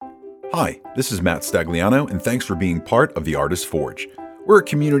Hi, this is Matt Stagliano, and thanks for being part of the Artist Forge. We're a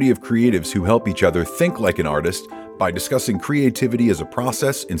community of creatives who help each other think like an artist by discussing creativity as a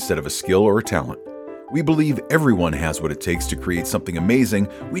process instead of a skill or a talent. We believe everyone has what it takes to create something amazing,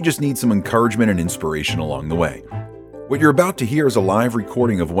 we just need some encouragement and inspiration along the way. What you're about to hear is a live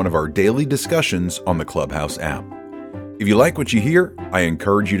recording of one of our daily discussions on the Clubhouse app. If you like what you hear, I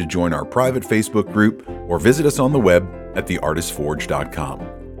encourage you to join our private Facebook group or visit us on the web at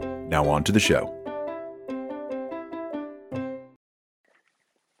theartistforge.com. Now on to the show.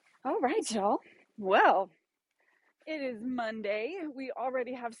 All right, y'all. Well, it is Monday. We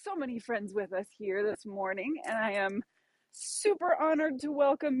already have so many friends with us here this morning, and I am super honored to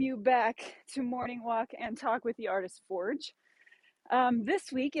welcome you back to Morning Walk and Talk with the Artist Forge. This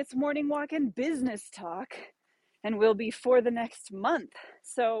week, it's Morning Walk and Business Talk, and will be for the next month.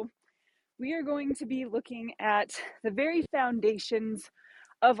 So we are going to be looking at the very foundations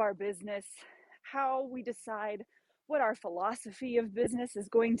of our business, how we decide what our philosophy of business is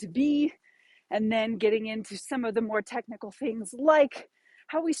going to be, and then getting into some of the more technical things like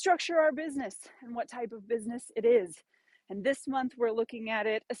how we structure our business and what type of business it is. And this month we're looking at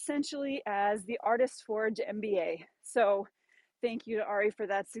it essentially as the Artist Forge MBA. So thank you to Ari for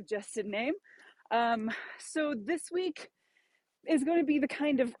that suggested name. So this week is going to be the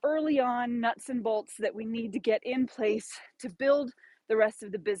kind of early on nuts and bolts that we need to get in place to build the rest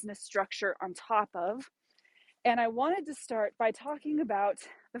of the business structure on top of. And I wanted to start by talking about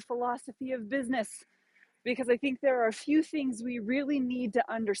the philosophy of business, because I think there are a few things we really need to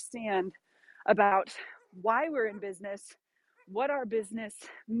understand about why we're in business, what our business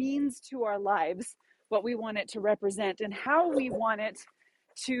means to our lives, what we want it to represent, and how we want it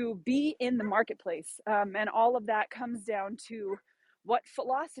to be in the marketplace. And all of that comes down to what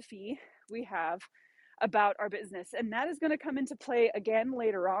philosophy we have about our business. And that is going to come into play again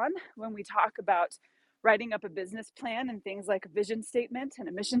later on when we talk about writing up a business plan and things like a vision statement and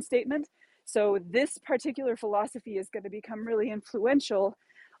a mission statement. So this particular philosophy is going to become really influential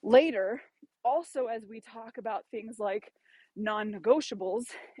later, also as we talk about things like non-negotiables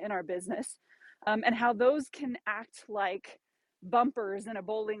in our business, and how those can act like bumpers in a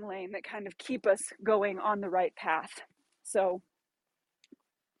bowling lane that kind of keep us going on the right path. So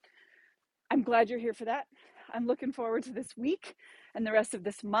I'm glad you're here for that. I'm looking forward to this week and the rest of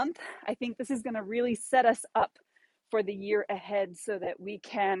this month. I think this is going to really set us up for the year ahead so that we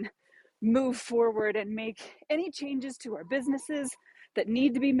can move forward and make any changes to our businesses that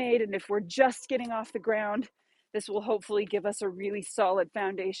need to be made. And if we're just getting off the ground, this will hopefully give us a really solid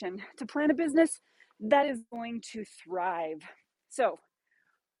foundation to plan a business that is going to thrive. So,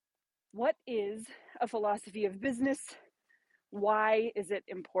 what is a philosophy of business? Why is it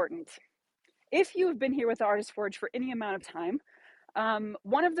important? If you have been here with Artist Forge for any amount of time,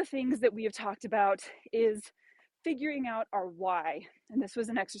 one of the things that we have talked about is figuring out our why. And this was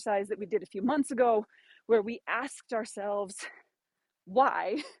an exercise that we did a few months ago where we asked ourselves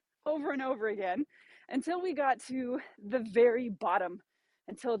why over and over again until we got to the very bottom,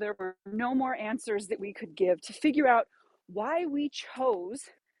 until there were no more answers that we could give to figure out why we chose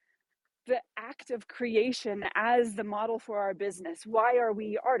the act of creation as the model for our business. Why are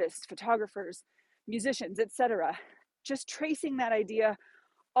we artists, photographers, musicians, etc.? Just tracing that idea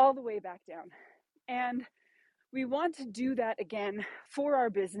all the way back down. And we want to do that again for our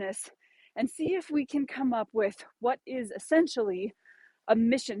business and see if we can come up with what is essentially a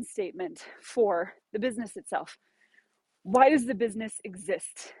mission statement for the business itself. Why does the business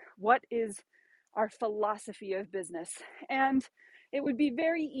exist? What is our philosophy of business? And it would be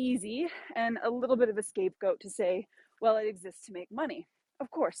very easy and a little bit of a scapegoat to say, well, it exists to make money.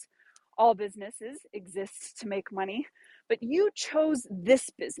 Of course, all businesses exist to make money, but you chose this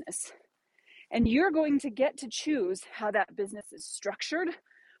business. And you're going to get to choose how that business is structured,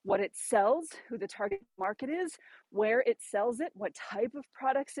 what it sells, who the target market is, where it sells it, what type of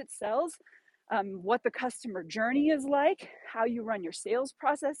products it sells, what the customer journey is like, how you run your sales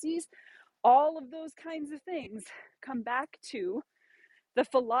processes. All of those kinds of things come back to the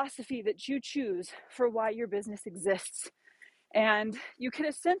philosophy that you choose for why your business exists. And you can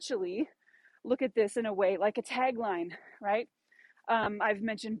essentially look at this in a way like a tagline, right? I've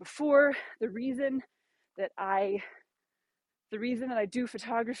mentioned before the reason that I do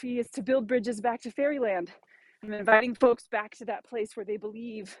photography is to build bridges back to fairyland. I'm inviting folks back to that place where they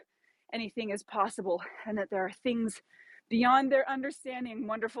believe anything is possible and that there are things beyond their understanding,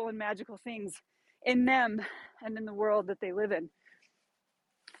 wonderful and magical things in them and in the world that they live in.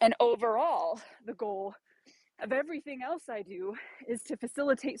 And overall, the goal of everything else I do is to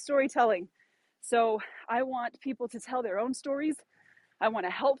facilitate storytelling. So I want people to tell their own stories. I want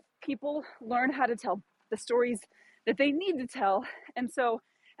to help people learn how to tell the stories that they need to tell. And so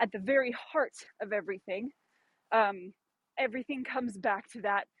at the very heart of everything, everything comes back to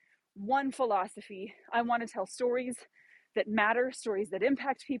that one philosophy. I want to tell stories that matter, stories that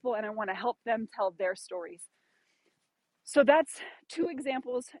impact people, and I want to help them tell their stories. So that's 2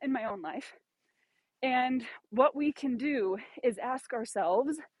 examples in my own life. And what we can do is ask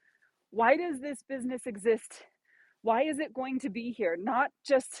ourselves, why does this business exist? Why is it going to be here? Not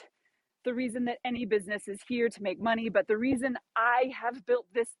just the reason that any business is here to make money, but the reason I have built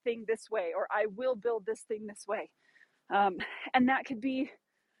this thing this way, or I will build this thing this way. And that could be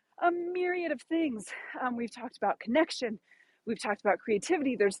a myriad of things. We've talked about connection. We've talked about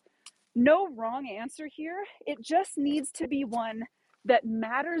creativity. There's no wrong answer here. It just needs to be one that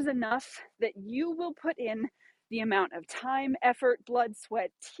matters enough that you will put in the amount of time, effort, blood,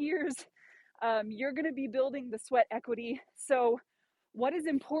 sweat, tears. You're going to be building the sweat equity. So what is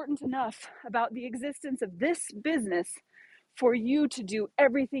important enough about the existence of this business for you to do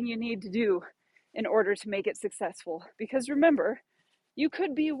everything you need to do in order to make it successful? Because remember, you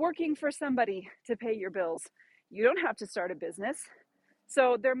could be working for somebody to pay your bills. You don't have to start a business.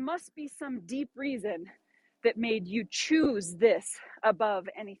 So there must be some deep reason that made you choose this above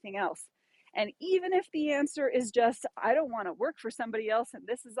anything else. And even if the answer is just, I don't want to work for somebody else and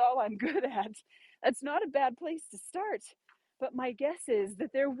this is all I'm good at, that's not a bad place to start. But my guess is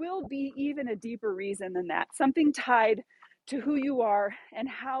that there will be even a deeper reason than that, something tied to who you are and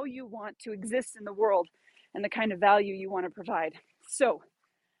how you want to exist in the world and the kind of value you want to provide. So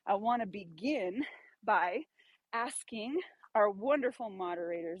I want to begin by asking our wonderful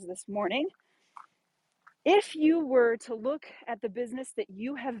moderators this morning, if you were to look at the business that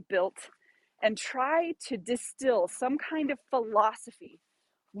you have built and try to distill some kind of philosophy,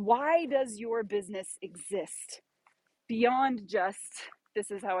 why does your business exist beyond just,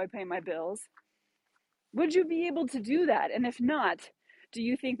 this is how I pay my bills? Would you be able to do that? And if not, do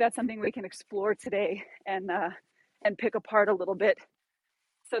you think that's something we can explore today and pick apart a little bit,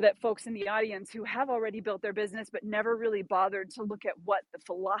 so that folks in the audience who have already built their business but never really bothered to look at what the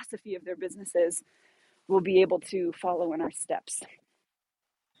philosophy of their business is will be able to follow in our steps?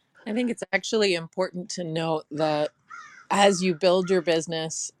 I think it's actually important to note that as you build your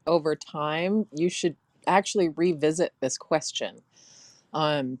business over time, you should actually revisit this question,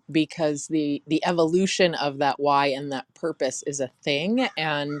 because the evolution of that why and that purpose is a thing,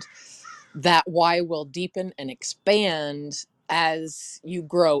 and that why will deepen and expand as you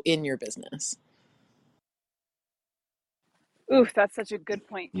grow in your business. Oof, that's such a good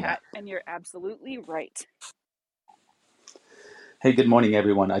point, Yeah. Kat, and you're absolutely right. Hey, good morning,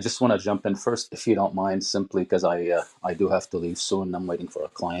 everyone. I just want to jump in first, if you don't mind, simply because I do have to leave soon. I'm waiting for a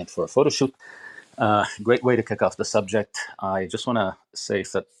client for a photo shoot. Great way to kick off the subject. I just want to say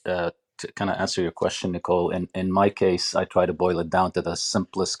that to kind of answer your question, Nicole. In my case, I try to boil it down to the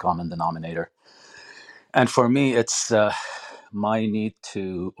simplest common denominator, and for me, it's my need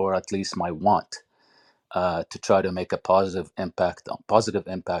to, or at least my want, to try to make a positive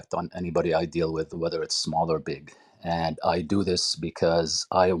impact on anybody I deal with, whether it's small or big. And I do this because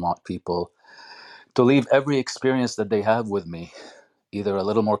I want people to leave every experience that they have with me either a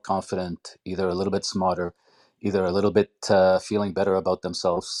little more confident, either a little bit smarter, either a little bit feeling better about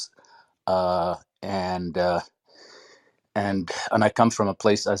themselves. Uh, and uh, and I come from a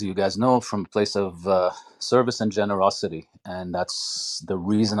place, as you guys know, from a place of service and generosity, and that's the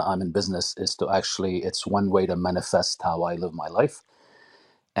reason I'm in business. Is to actually, it's one way to manifest how I live my life,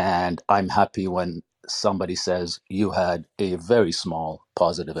 and I'm happy when somebody says you had a very small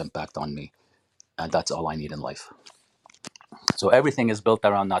positive impact on me, and that's all I need in life. So everything is built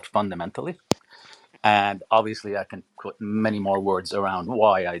around that fundamentally. And obviously, I can put many more words around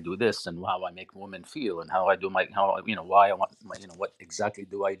why I do this and how I make women feel and how I do why I want, what exactly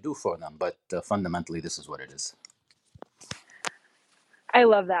do I do for them. But fundamentally, this is what it is. I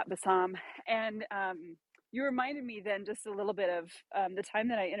love that, Bassam. And you reminded me then just a little bit of the time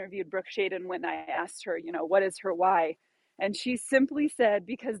that I interviewed Brooke Shaden when I asked her, what is her why? And she simply said,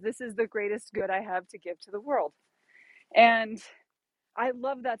 because this is the greatest good I have to give to the world. And I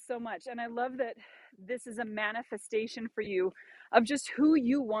love that so much. And I love that this is a manifestation for you of just who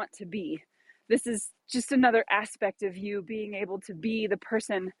you want to be. This is just another aspect of you being able to be the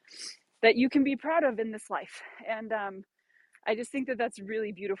person that you can be proud of in this life. And I just think that that's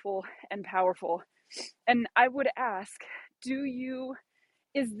really beautiful and powerful. And I would ask,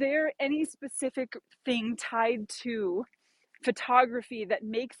 is there any specific thing tied to photography that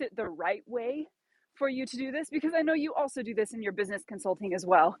makes it the right way for you to do this? Because I know you also do this in your business consulting as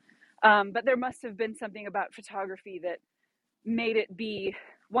well. But there must have been something about photography that made it be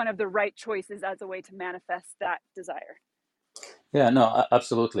one of the right choices as a way to manifest that desire. Yeah, no,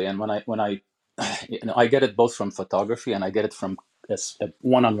 absolutely. And when I I get it both from photography and I get it from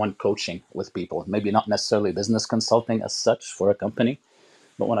one-on-one coaching with people. Maybe not necessarily business consulting as such for a company,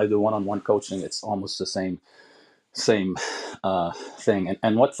 but when I do one-on-one coaching, it's almost the same thing.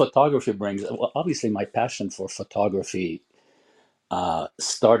 And what photography brings, well, obviously, my passion for photography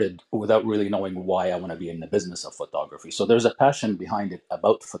started without really knowing why I want to be in the business of photography. So there's a passion behind it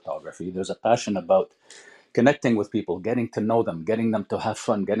about photography. There's a passion about connecting with people, getting to know them, getting them to have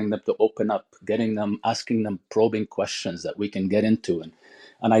fun, getting them to open up, getting them, asking them probing questions that we can get into.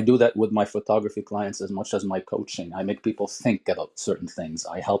 And I do that with my photography clients as much as my coaching. I make people think about certain things.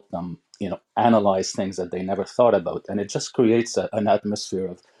 I help them, analyze things that they never thought about. And it just creates an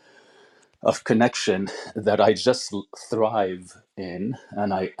atmosphere of connection that I just thrive in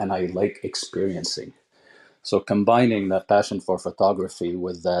and I like experiencing. So combining that passion for photography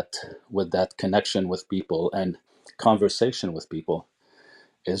with that connection with people and conversation with people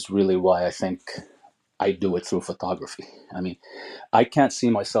is really why I think I do it through photography. I mean, I can't see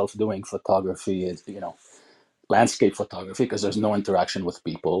myself doing photography, landscape photography, because there's no interaction with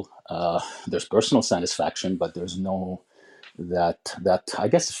people. There's personal satisfaction, but there's no that I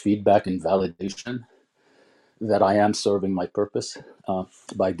guess feedback and validation that I am serving my purpose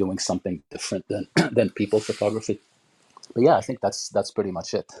by doing something different than than people photography. But yeah, I think that's pretty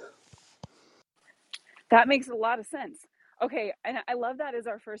much it. That makes a lot of sense. Okay, and I love that as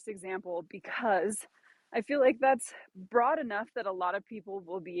our first example because I feel like that's broad enough that a lot of people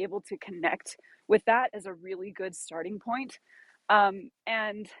will be able to connect with that as a really good starting point.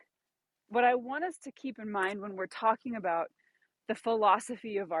 And what I want us to keep in mind when we're talking about the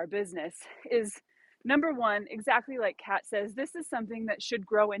philosophy of our business is, number one, exactly like Kat says, this is something that should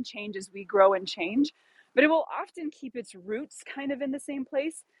grow and change as we grow and change, but it will often keep its roots kind of in the same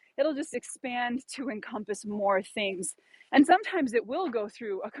place. It'll just expand to encompass more things. And sometimes it will go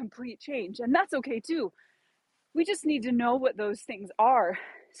through a complete change, and that's okay too. We just need to know what those things are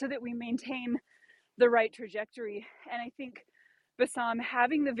so that we maintain the right trajectory. And I think, Bassam,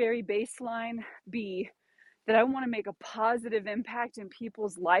 having the very baseline be that I want to make a positive impact in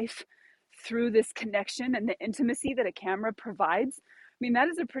people's life through this connection and the intimacy that a camera provides. I mean, that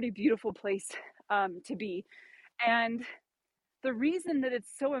is a pretty beautiful place to be. And the reason that it's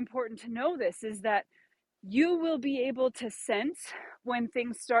so important to know this is that you will be able to sense when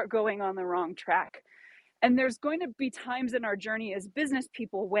things start going on the wrong track. And there's going to be times in our journey as business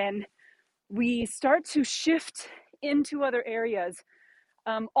people when we start to shift into other areas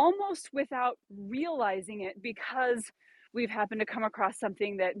almost without realizing it because we've happened to come across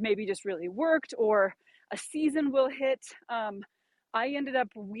something that maybe just really worked or a season will hit. I ended up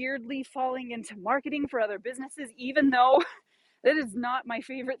weirdly falling into marketing for other businesses, even though that is not my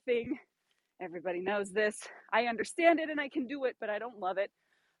favorite thing. Everybody knows this. I understand it and I can do it, but I don't love it.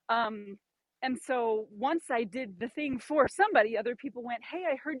 And so once I did the thing for somebody, other people went, hey,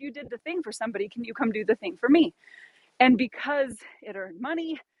 I heard you did the thing for somebody. Can you come do the thing for me? And because it earned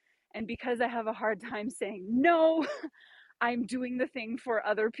money and because I have a hard time saying no, I'm doing the thing for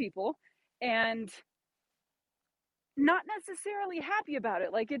other people and not necessarily happy about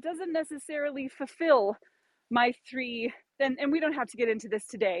it. Like it doesn't necessarily fulfill my three, and we don't have to get into this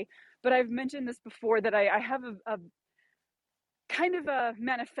today, but I've mentioned this before that I have a kind of a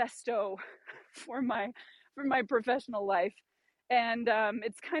manifesto for my professional life. And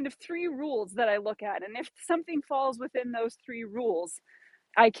it's kind of 3 rules that I look at. And if something falls within those 3 rules,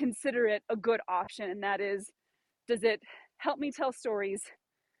 I consider it a good option. And that is, does it help me tell stories?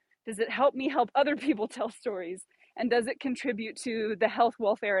 Does it help me help other people tell stories? And does it contribute to the health,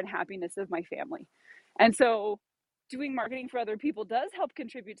 welfare, and happiness of my family? And so doing marketing for other people does help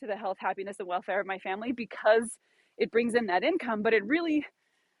contribute to the health, happiness, and welfare of my family because it brings in that income. But it really,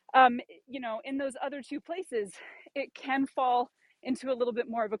 in those other 2 places, it can fall into a little bit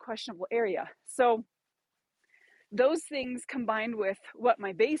more of a questionable area. So those things combined with what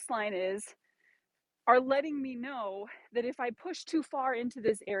my baseline is are letting me know that if I push too far into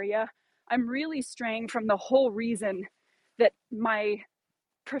this area, I'm really straying from the whole reason that my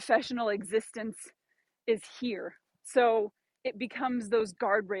professional existence is here. So it becomes those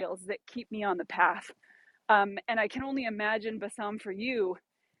guardrails that keep me on the path. And I can only imagine, Bassam, for you,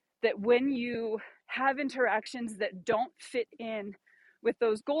 that when you have interactions that don't fit in with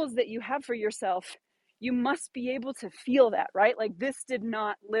those goals that you have for yourself, you must be able to feel that, right? Like this did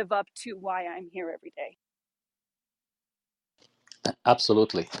not live up to why I'm here every day.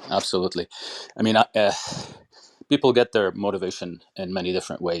 Absolutely, absolutely. I mean, people get their motivation in many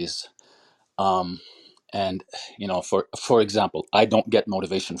different ways, And, for example, I don't get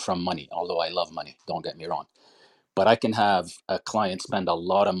motivation from money, although I love money, don't get me wrong. But I can have a client spend a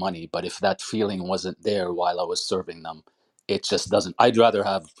lot of money, but if that feeling wasn't there while I was serving them, it just doesn't. I'd rather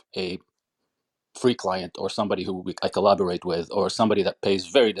have a free client or somebody who I collaborate with, or somebody that pays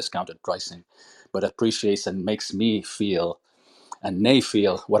very discounted pricing, but appreciates and makes me feel, and they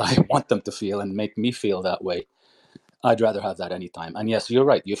feel what I want them to feel and make me feel that way. I'd rather have that anytime. And yes, you're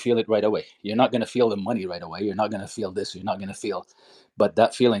right. You feel it right away. You're not going to feel the money right away. You're not going to feel this. You're not going to feel, but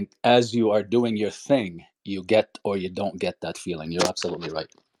that feeling as you are doing your thing, you get or you don't get that feeling. You're absolutely right.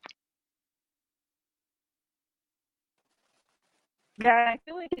 Yeah, I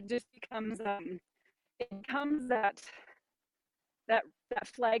feel like it just becomes that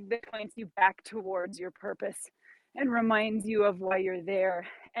flag that points you back towards your purpose and reminds you of why you're there.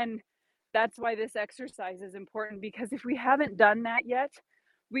 And that's why this exercise is important, because if we haven't done that yet,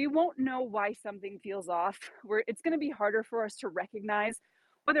 we won't know why something feels off. It's going to be harder for us to recognize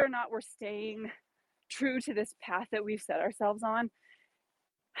whether or not we're staying true to this path that we've set ourselves on.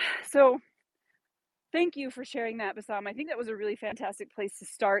 So thank you for sharing that, Bassam. I think that was a really fantastic place to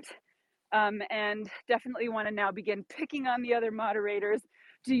start. And definitely want to now begin picking on the other moderators.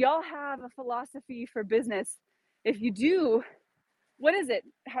 Do y'all have a philosophy for business? If you do, what is it?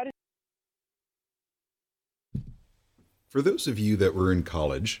 For those of you that were in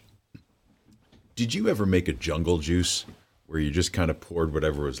college, did you ever make a jungle juice where you just kind of poured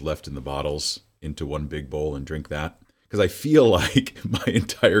whatever was left in the bottles into one big bowl and drink that? Because I feel like my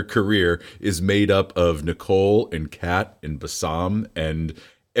entire career is made up of Nicole and Kat and Bassam and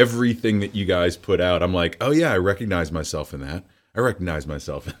everything that you guys put out. I'm like, oh yeah, I recognize myself in that. I recognize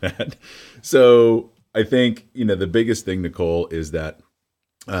myself in that. So I think, the biggest thing, Nicole, is that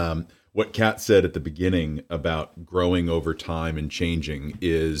what Kat said at the beginning about growing over time and changing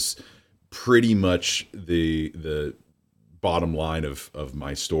is pretty much the bottom line of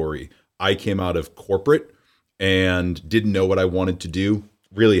my story. I came out of corporate and didn't know what I wanted to do,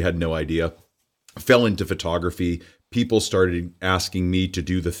 really had no idea. Fell into photography. People started asking me to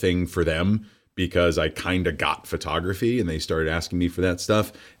do the thing for them because I kind of got photography, and they started asking me for that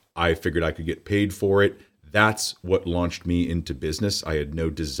stuff. I figured I could get paid for it. That's what launched me into business. I had no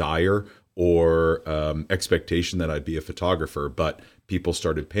desire or expectation that I'd be a photographer, but people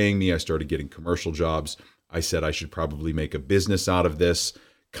started paying me. I started getting commercial jobs. I said I should probably make a business out of this.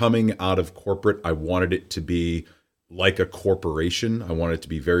 Coming out of corporate, I wanted it to be like a corporation. I wanted it to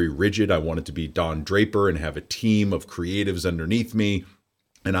be very rigid. I wanted to be Don Draper and have a team of creatives underneath me,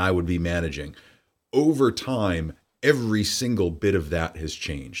 and I would be managing. Over time, every single bit of that has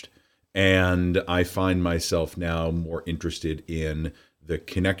changed. And I find myself now more interested in the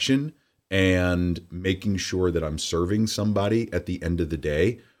connection and making sure that I'm serving somebody at the end of the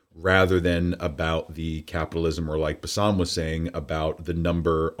day, rather than about the capitalism, or like Bassam was saying, about the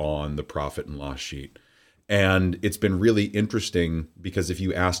number on the profit and loss sheet. And it's been really interesting because if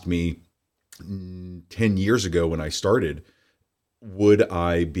you asked me 10 years ago when I started, would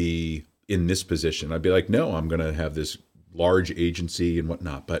I be in this position? I'd be like, no, I'm going to have this large agency and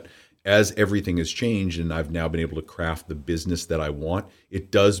whatnot. But as everything has changed and I've now been able to craft the business that I want,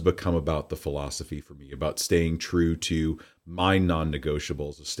 it does become about the philosophy for me, about staying true to my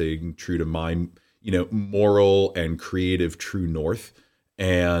non-negotiables, staying true to my, moral and creative true north.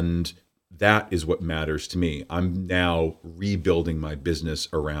 And that is what matters to me. I'm now rebuilding my business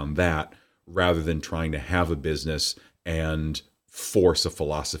around that rather than trying to have a business and force a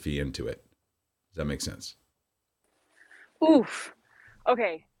philosophy into it. Does that make sense? Oof.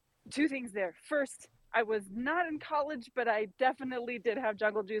 Okay. Two things there. First, I was not in college, but I definitely did have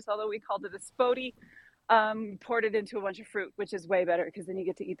jungle juice, although we called it a spodie. Poured it into a bunch of fruit, which is way better because then you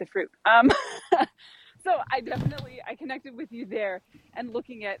get to eat the fruit. So I connected with you there, and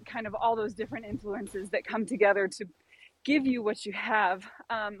looking at kind of all those different influences that come together to give you what you have.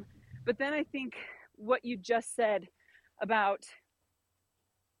 But then I think what you just said about,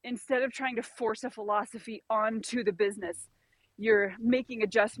 instead of trying to force a philosophy onto the business, you're making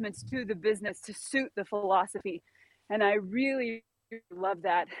adjustments to the business to suit the philosophy. And I really love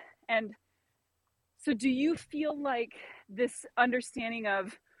that. And so do you feel like this understanding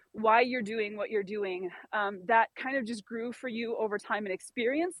of why you're doing what you're doing, that kind of just grew for you over time and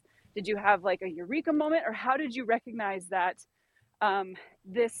experience? Did you have like a eureka moment, or how did you recognize that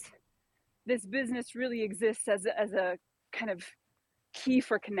this business really exists as a kind of key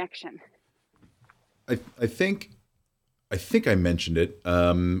for connection? I think I mentioned it,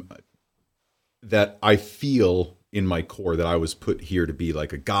 that I feel in my core that I was put here to be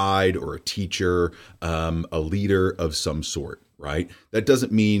like a guide or a teacher, a leader of some sort, right? That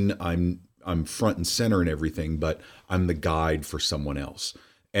doesn't mean I'm I'm front and center in everything, but I'm the guide for someone else.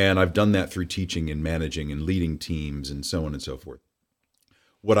 And I've done that through teaching and managing and leading teams and so on and so forth.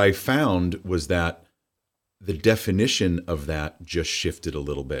 What I found was that the definition of that just shifted a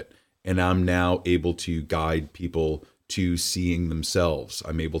little bit. And I'm now able to guide people to seeing themselves.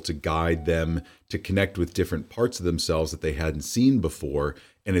 I'm able to guide them to connect with different parts of themselves that they hadn't seen before.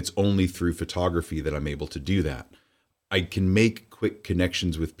 And it's only through photography that I'm able to do that. I can make quick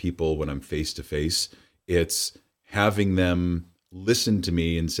connections with people when I'm face to face. It's having them listen to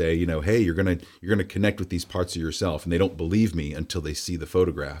me and say, hey, you're gonna connect with these parts of yourself, and they don't believe me until they see the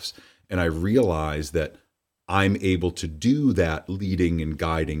photographs. And I realize that I'm able to do that leading and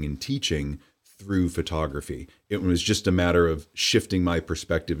guiding and teaching through photography. It was just a matter of shifting my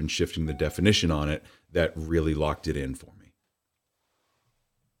perspective and shifting the definition on it that really locked it in for me.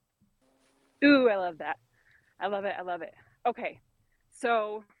 Ooh, I love that. I love it. I love it. Okay.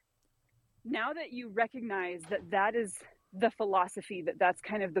 So now that you recognize that that is the philosophy, that's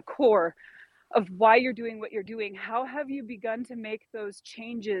kind of the core of why you're doing what you're doing, how have you begun to make those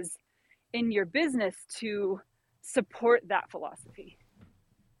changes in your business to support that philosophy?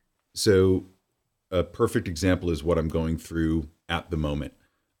 So a perfect example is what I'm going through at the moment.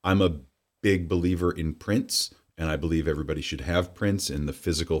 I'm a big believer in prints, and I believe everybody should have prints in the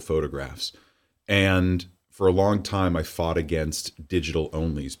physical photographs. And for a long time, I fought against digital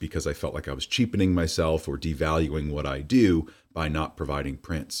onlys because I felt like I was cheapening myself or devaluing what I do by not providing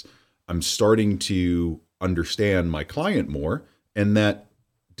prints. I'm starting to understand my client more, and that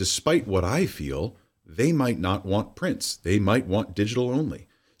despite what I feel, they might not want prints. They might want digital only.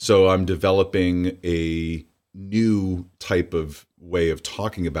 So I'm developing a new type of way of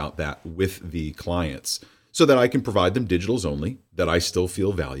talking about that with the clients so that I can provide them digitals only, that I still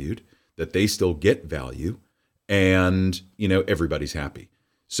feel valued, that they still get value, and everybody's happy.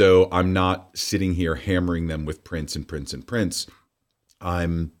 So I'm not sitting here hammering them with prints and prints and prints.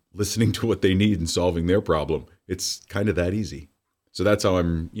 I'm listening to what they need and solving their problem. It's kind of that easy. So that's how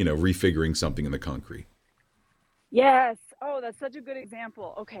I'm, refiguring something in the concrete. Yes. Oh, that's such a good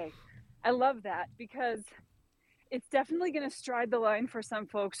example. Okay. I love that because it's definitely going to stride the line for some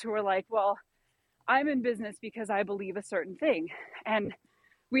folks who are like, well, I'm in business because I believe a certain thing. And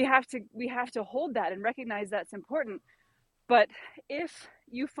we have to hold that and recognize that's important. But if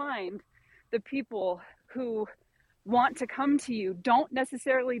you find the people who want to come to you don't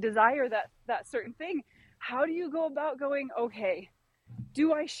necessarily desire that certain thing, how do you go about going, okay,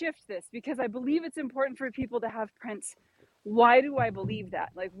 do I shift this? Because I believe it's important for people to have prints. Why do I believe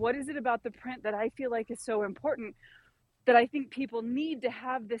that? Like, what is it about the print that I feel like is so important that I think people need to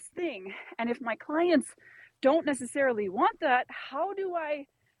have this thing? And if my clients don't necessarily want that, how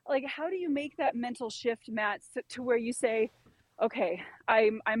do you make that mental shift, Matt, to where you say, okay,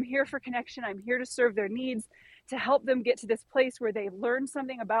 I'm here for connection. I'm here to serve their needs, to help them get to this place where they learn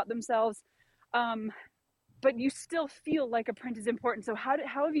something about themselves. But you still feel like a print is important. So how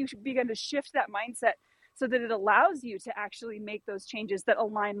have you begun to shift that mindset so that it allows you to actually make those changes that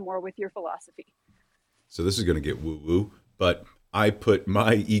align more with your philosophy? So this is going to get woo-woo, but I put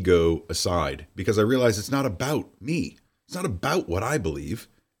my ego aside because I realize it's not about me. It's not about what I believe.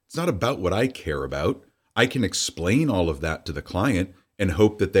 It's not about what I care about. I can explain all of that to the client and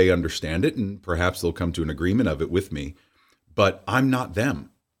hope that they understand it, and perhaps they'll come to an agreement of it with me. But I'm not them.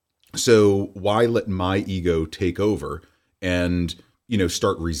 So why let my ego take over and,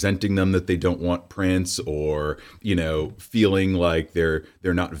 start resenting them that they don't want prints, or, feeling like they're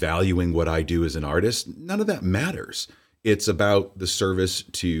not valuing what I do as an artist? None of that matters. It's about the service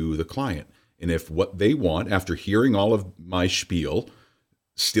to the client. And if what they want, after hearing all of my spiel,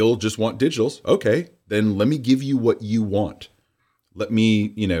 still just want digitals, okay, then let me give you what you want. Let me,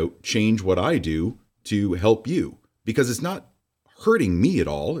 change what I do to help you, because it's not hurting me at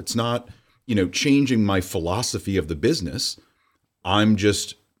all. It's not, changing my philosophy of the business. I'm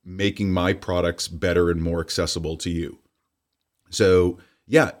just making my products better and more accessible to you. So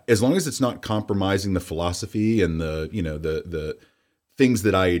yeah, as long as it's not compromising the philosophy and the things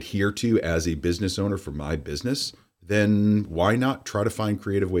that I adhere to as a business owner for my business, then why not try to find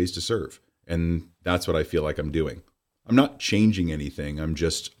creative ways to serve? And that's what I feel like I'm doing. I'm not changing anything. I'm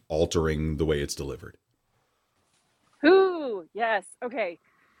just altering the way it's delivered. Ooh, yes. Okay.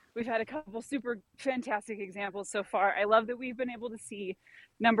 We've had a couple super fantastic examples so far. I love that we've been able to see,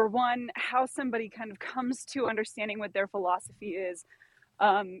 number one, how somebody kind of comes to understanding what their philosophy is,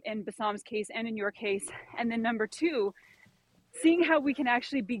 in Bassam's case and in your case. And then number two, seeing how we can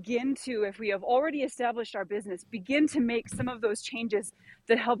actually begin to, if we have already established our business, begin to make some of those changes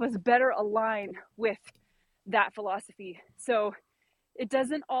that help us better align with that philosophy. So it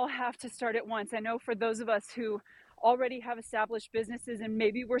doesn't all have to start at once. I know for those of us who already have established businesses and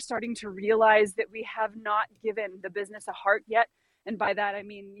maybe we're starting to realize that we have not given the business a heart yet. And by that, I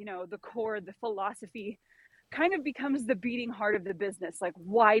mean, the core, the philosophy kind of becomes the beating heart of the business. Like,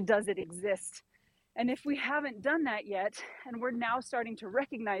 why does it exist? And if we haven't done that yet, and we're now starting to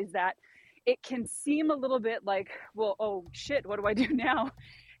recognize that, it can seem a little bit like, well, oh shit, what do I do now?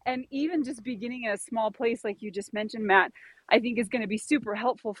 And even just beginning in a small place, like you just mentioned, Matt, I think is going to be super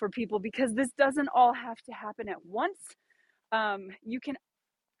helpful for people because this doesn't all have to happen at once. You can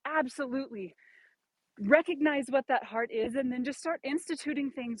absolutely recognize what that heart is and then just start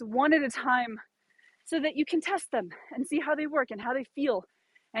instituting things one at a time so that you can test them and see how they work and how they feel.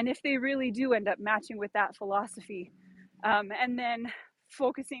 And if they really do end up matching with that philosophy, and then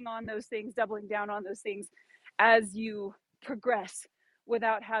focusing on those things, doubling down on those things as you progress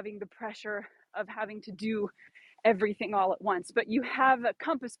without having the pressure of having to do everything all at once. But you have a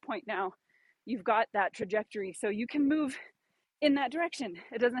compass point now. You've got that trajectory, so you can move in that direction.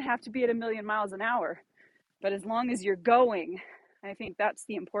 It doesn't have to be at 1,000,000 miles an hour, but as long as you're going, I think that's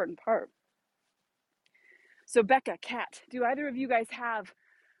the important part. So Becca, Kat, do either of you guys have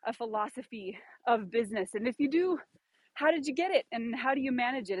a philosophy of business? And if you do, how did you get it? And how do you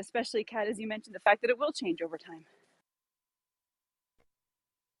manage it? Especially, Kat, as you mentioned, the fact that it will change over time.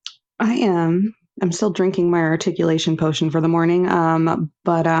 I'm still drinking my articulation potion for the morning.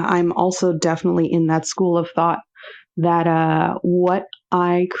 But I'm also definitely in that school of thought that what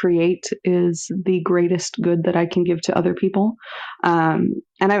I create is the greatest good that I can give to other people. And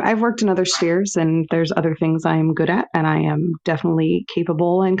I've worked in other spheres, and there's other things I'm good at, and I am definitely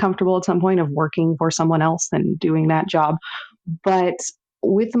capable and comfortable at some point of working for someone else and doing that job. But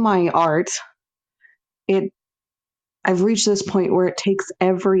with my art, I've reached this point where it takes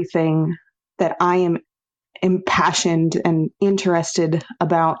everything that I am impassioned and interested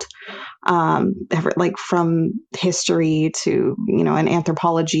about, like from history to, and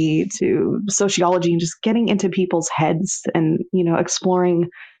anthropology to sociology, and just getting into people's heads and, exploring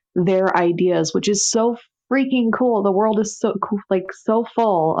their ideas, which is so freaking cool. The world is so cool, like so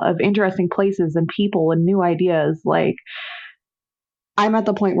full of interesting places and people and new ideas. Like, I'm at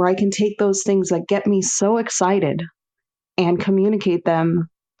the point where I can take those things that get me so excited and communicate them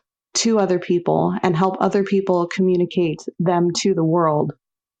to other people and help other people communicate them to the world.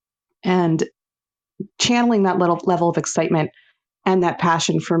 And channeling that little level of excitement and that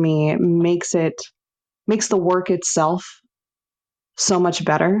passion for me makes the work itself so much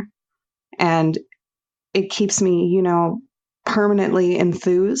better. And it keeps me, permanently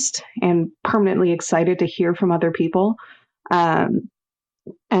enthused and permanently excited to hear from other people.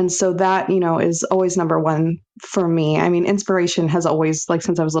 And so that, is always number one for me. I mean, inspiration has always, like,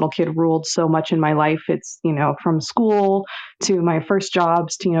 since I was a little kid, ruled so much in my life. It's, from school to my first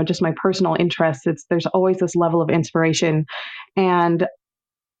jobs to, just my personal interests. There's always this level of inspiration. And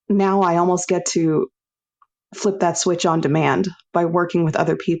now I almost get to flip that switch on demand by working with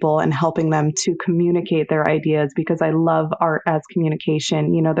other people and helping them to communicate their ideas, because I love art as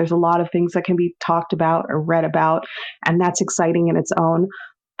communication. There's a lot of things that can be talked about or read about, and that's exciting in its own.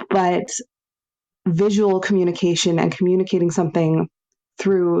 But visual communication and communicating something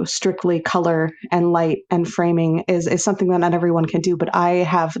through strictly color and light and framing is something that not everyone can do, but I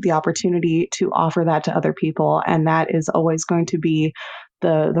have the opportunity to offer that to other people. And that is always going to be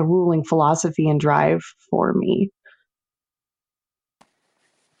the ruling philosophy and drive for me.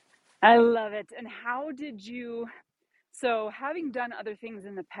 I love it. And so having done other things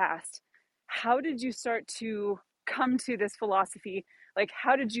in the past, how did you start to come to this philosophy? Like,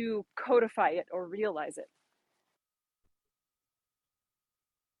 how did you codify it or realize it?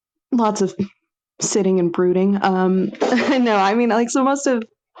 Lots of sitting and brooding. No, I mean, like, so most of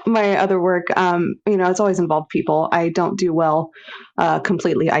my other work, it's always involved people. I don't do well,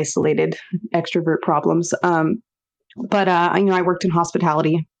 completely isolated extrovert problems. But I worked in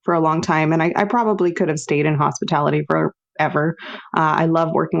hospitality for a long time, and I probably could have stayed in hospitality forever. I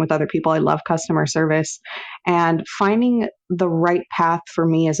love working with other people. I love customer service, and finding the right path for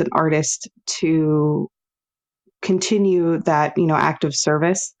me as an artist to continue that, active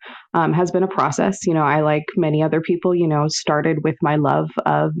service has been a process. I, like many other people, started with my love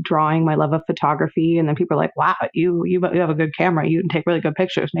of drawing, my love of photography. And then people are like, wow, you have a good camera. You can take really good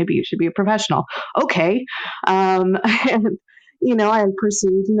pictures. Maybe you should be a professional. Okay. And, I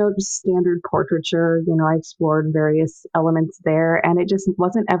pursued, just standard portraiture. I explored various elements there, and it just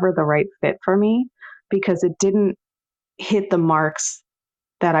wasn't ever the right fit for me because it didn't hit the marks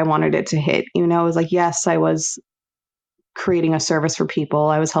that I wanted it to hit. It was like, yes, I was creating a service for people.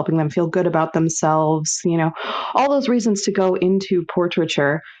 I was helping them feel good about themselves, all those reasons to go into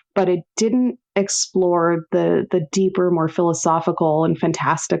portraiture, but it didn't explore the deeper, more philosophical and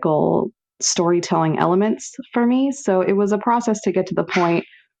fantastical storytelling elements for me. So it was a process to get to the point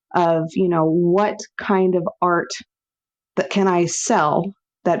of, what kind of art that can I sell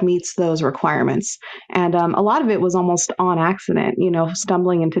that meets those requirements. And a lot of it was almost on accident,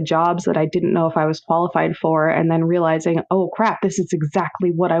 stumbling into jobs that I didn't know if I was qualified for, and then realizing, oh crap, this is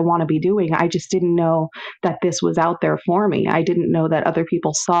exactly what I want to be doing. I just didn't know that this was out there for me. I didn't know that other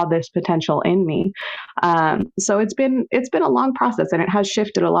people saw this potential in me. So it's been a long process, and it has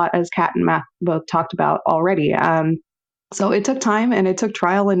shifted a lot, as Kat and Matt both talked about already. So it took time, and it took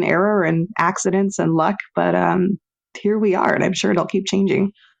trial and error and accidents and luck, but here we are, and I'm sure it'll keep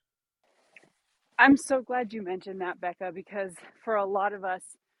changing. I'm so glad you mentioned that, Becca, because for a lot of us,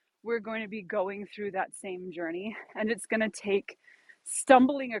 we're going to be going through that same journey, and it's going to take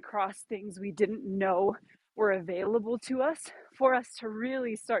stumbling across things we didn't know were available to us for us to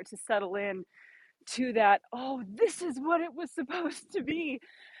really start to settle in to that, oh, this is what it was supposed to be,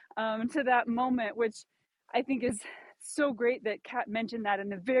 to that moment, which I think is so great that Kat mentioned that in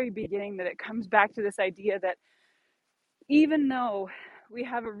the very beginning, that it comes back to this idea that even though we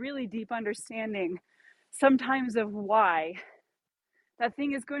have a really deep understanding sometimes of why, that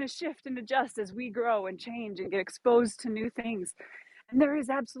thing is going to shift and adjust as we grow and change and get exposed to new things. And there is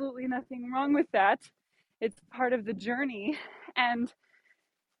absolutely nothing wrong with that. It's part of the journey. And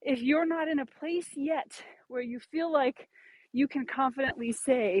if you're not in a place yet where you feel like you can confidently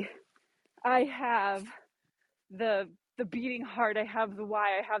say, I have the beating heart, I have the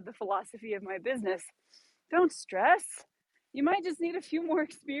why, I have the philosophy of my business, don't stress. You might just need a few more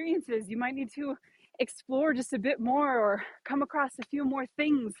experiences. You might need to explore just a bit more or come across a few more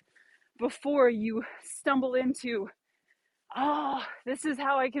things before you stumble into, oh, this is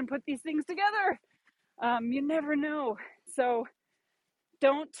how I can put these things together. You never know. So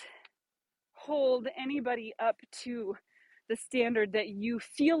don't hold anybody up to the standard that you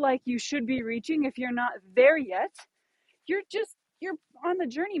feel like you should be reaching if you're not there yet. You're on the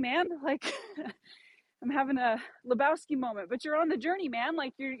journey, man. Like I'm having a Lebowski moment, but you're on the journey, man.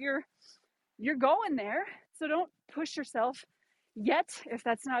 Like you're going there. So don't push yourself yet if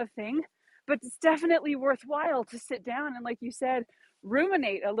that's not a thing, but it's definitely worthwhile to sit down and, like you said,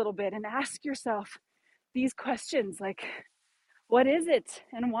 ruminate a little bit and ask yourself these questions like, what is it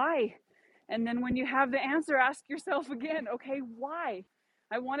and why? And then when you have the answer, ask yourself again, okay, why?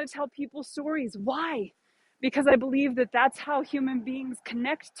 I want to tell people stories. Why? Because I believe that that's how human beings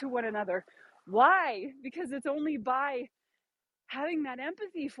connect to one another. Why? Because it's only by having that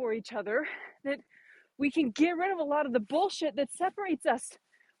empathy for each other that we can get rid of a lot of the bullshit that separates us.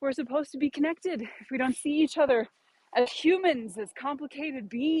 We're supposed to be connected. If we don't see each other as humans, as complicated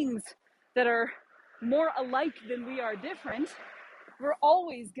beings that are more alike than we are different, we're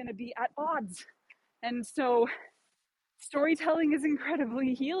always going to be at odds. And so storytelling is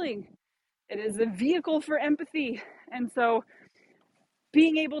incredibly healing. It is a vehicle for empathy. And so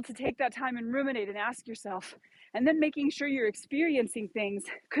being able to take that time and ruminate and ask yourself, and then making sure you're experiencing things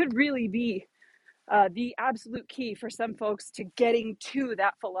could really be the absolute key for some folks to getting to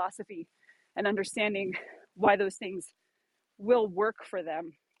that philosophy and understanding why those things will work for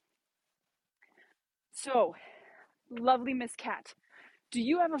them. So, lovely Miss Cat, do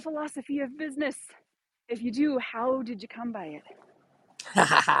you have a philosophy of business? If you do, how did you come by it?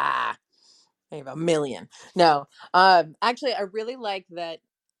 I have a million. No, actually, I really like that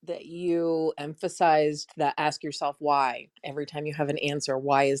you emphasized that ask yourself why every time you have an answer.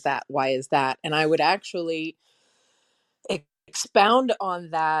 Why is that? Why is that? And I would actually expound on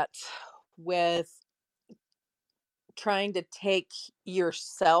that with trying to take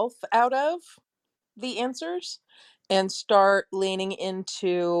yourself out of the answers and start leaning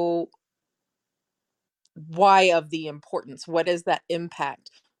into why of the importance. What is that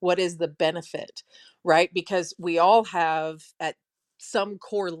impact? What is the benefit? Right? Because we all have at some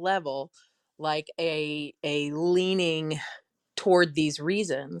core level like a leaning toward these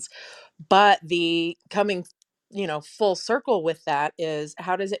reasons, but the coming full circle with that is,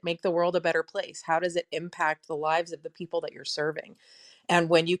 how does it make the world a better place? How does it impact the lives of the people that you're serving? And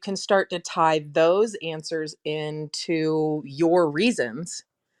when you can start to tie those answers into your reasons,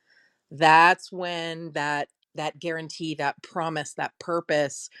 that's when that guarantee, that promise, that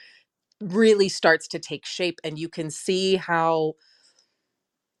purpose really starts to take shape, and you can see how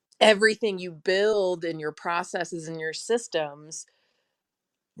everything you build in your processes and your systems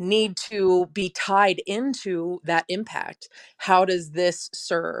need to be tied into that impact. How does this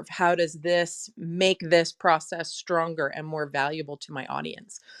serve? How does this make this process stronger and more valuable to my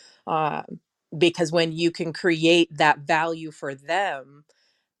audience? Because when you can create that value for them,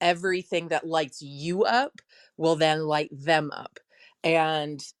 everything that lights you up will then light them up.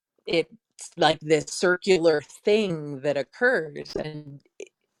 And it's like this circular thing that occurs. And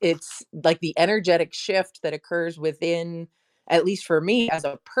it's like the energetic shift that occurs within, at least for me as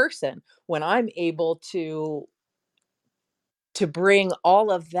a person, when I'm able to bring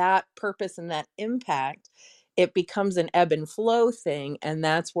all of that purpose and that impact, it becomes an ebb and flow thing. And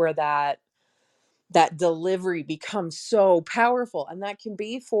that's where that delivery becomes so powerful. And that can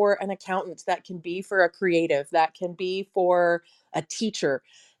be for an accountant, that can be for a creative, that can be for a teacher.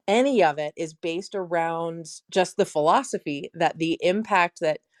 Any of it is based around just the philosophy that the impact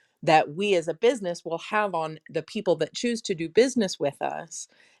that we as a business will have on the people that choose to do business with us.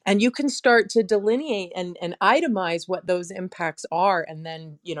 And you can start to delineate and itemize what those impacts are, and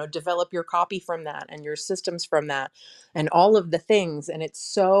then, develop your copy from that and your systems from that and all of the things. And it's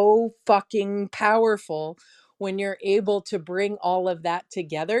so fucking powerful when you're able to bring all of that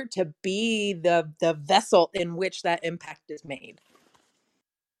together to be the vessel in which that impact is made.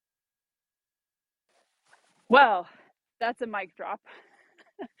 Well, that's a mic drop.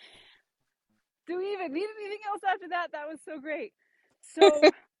 Do we even need anything else after that? That was so great. So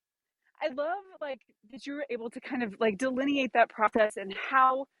I love that you were able to kind of delineate that process and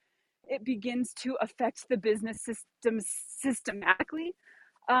how it begins to affect the business systems systematically.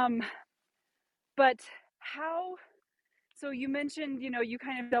 But how, so you mentioned, you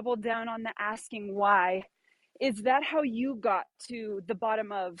kind of doubled down on the asking why. Is that how you got to the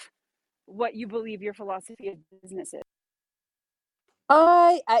bottom of what you believe your philosophy of business is?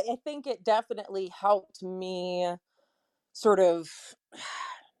 I think it definitely helped me sort of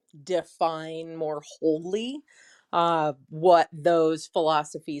define more wholly what those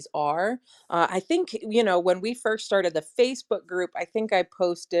philosophies are. I think, when we first started the Facebook group, I think I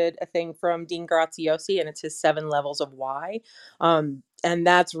posted a thing from Dean Graziosi, and it's his 7 levels of why. And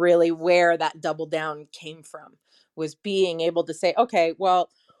that's really where that double down came from, was being able to say, okay, well,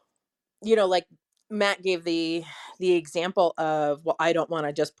 like Matt gave the example of, well, I don't want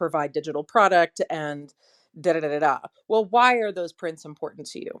to just provide digital product and da da da da da. Well, why are those prints important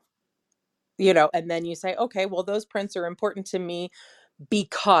to you? And then you say, okay, well, those prints are important to me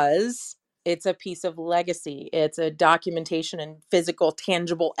because it's a piece of legacy. It's a documentation and physical,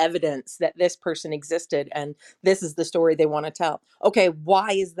 tangible evidence that this person existed and this is the story they want to tell. Okay,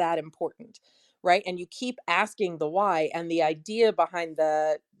 why is that important? Right? And you keep asking the why. And the idea behind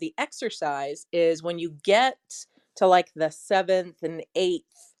the exercise is, when you get to like the 7th and 8th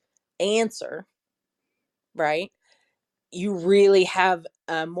answer, right, you really have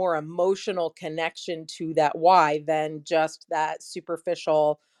a more emotional connection to that why than just that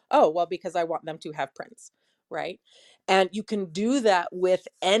superficial, oh, well, because I want them to have prints, right? And you can do that with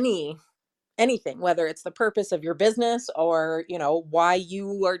anything, whether it's the purpose of your business, or, why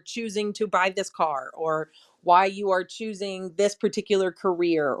you are choosing to buy this car, or why you are choosing this particular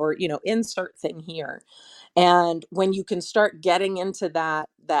career, or, insert thing here. And when you can start getting into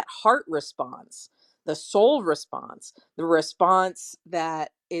that heart response, the soul response, the response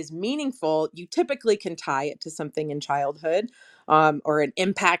that is meaningful, you typically can tie it to something in childhood, or an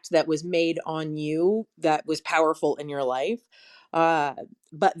impact that was made on you that was powerful in your life. Uh,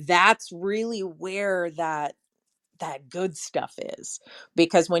 but that's really where that good stuff is,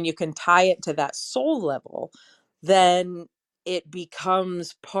 because when you can tie it to that soul level, then it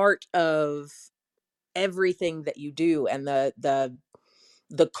becomes part of everything that you do, and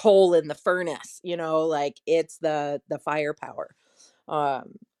the coal in the furnace, like it's the firepower.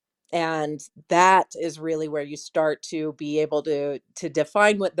 um and that is really where you start to be able to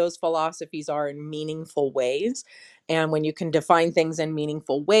define what those philosophies are in meaningful ways. And when you can define things in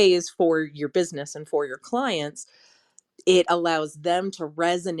meaningful ways for your business and for your clients, it allows them to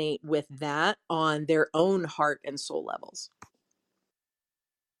resonate with that on their own heart and soul levels.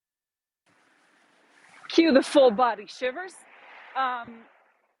 Cue the full body shivers.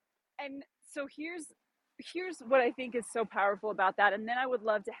 And so here's what I think is so powerful about that. And then I would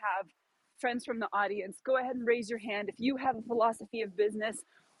love to have friends from the audience go ahead and raise your hand if you have a philosophy of business,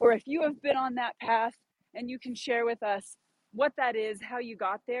 or if you have been on that path and you can share with us what that is, how you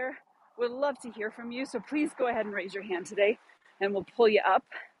got there. Would love to hear from you. So please go ahead and raise your hand today and we'll pull you up.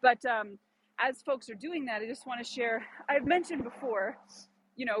 But as folks are doing that, I just want to share, I've mentioned before,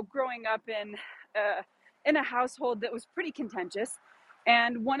 growing up in a household that was pretty contentious.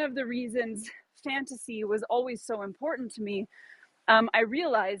 And one of the reasons fantasy was always so important to me I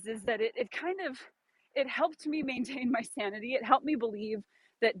realized is that it helped me maintain my sanity. It helped me believe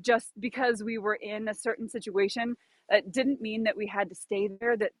that just because we were in a certain situation, it didn't mean that we had to stay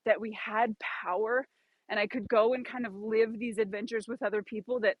there, that we had power, and I could go and kind of live these adventures with other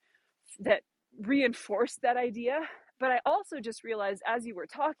people that reinforced that idea. But I also just realized as you were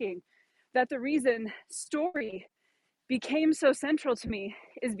talking that the reason story became so central to me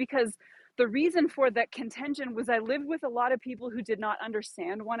is because the reason for that contention was I lived with a lot of people who did not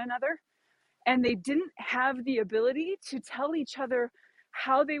understand one another, and they didn't have the ability to tell each other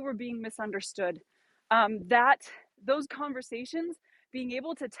how they were being misunderstood. That those conversations, being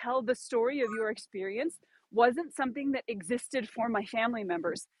able to tell the story of your experience, wasn't something that existed for my family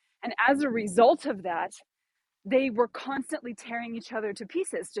members. And as a result of that, they were constantly tearing each other to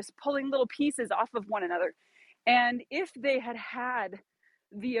pieces, just pulling little pieces off of one another. And if they had had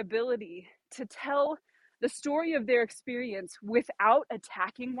the ability to tell the story of their experience without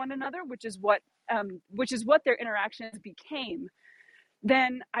attacking one another, which is what their interactions became,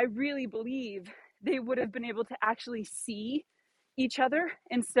 then I really believe they would have been able to actually see each other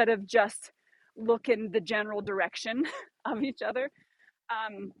instead of just look in the general direction of each other.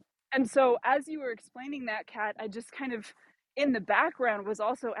 And so as you were explaining that, Kat, I just kind of in the background was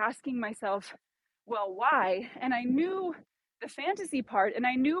also asking myself, well, why? And I knew the fantasy part, and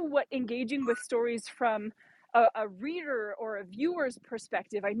I knew what engaging with stories from a reader or a viewer's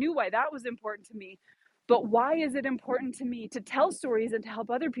perspective, I knew why that was important to me. But why is it important to me to tell stories and to help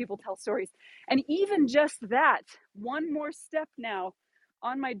other people tell stories? And even just that, one more step now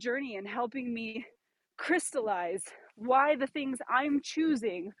on my journey in helping me crystallize why the things I'm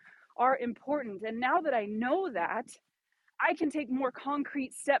choosing are important. And now that I know that, I can take more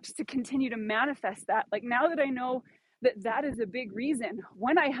concrete steps to continue to manifest that. Like now that I know that that is a big reason,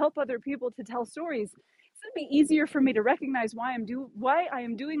 when I help other people to tell stories, it's going to be easier for me to recognize why I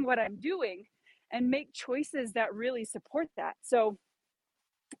am doing what I'm doing and make choices that really support that. So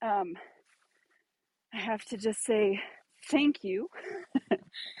I have to just say thank you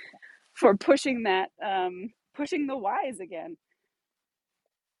for pushing that, pushing the whys again.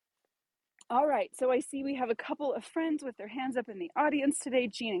 All right, so I see we have a couple of friends with their hands up in the audience today.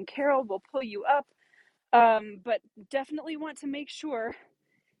 Jean and Carol will pull you up, but definitely want to make sure,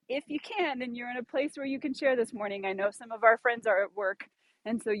 if you can, and you're in a place where you can share this morning. I know some of our friends are at work,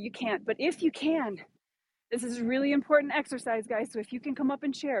 and so you can't, but if you can, this is a really important exercise, guys, so if you can come up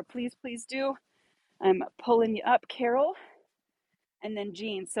and share, please, please do. I'm pulling you up, Carol, and then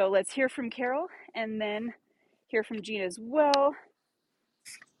Jean. So let's hear from Carol, and then hear from Jean as well.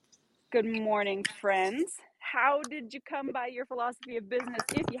 Good morning, friends. How did you come by your philosophy of business,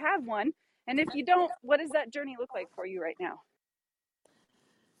 if you have one? And if you don't, what does that journey look like for you right now?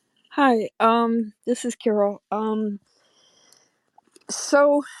 Hi, this is Carol.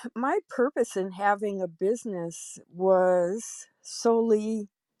 So my purpose in having a business was solely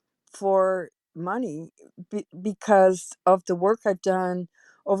for money because of the work I've done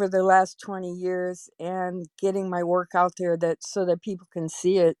over the last 20 years and getting my work out there that so that people can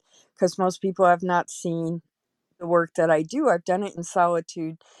see it, because most people have not seen the work that I do. I've done it in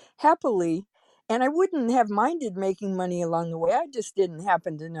solitude happily, and I wouldn't have minded making money along the way. I just didn't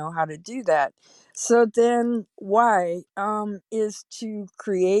happen to know how to do that. So then, why is to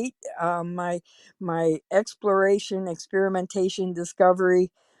create my exploration, experimentation, discovery,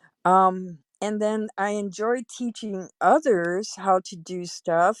 and then I enjoy teaching others how to do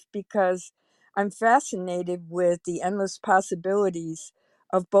stuff because I'm fascinated with the endless possibilities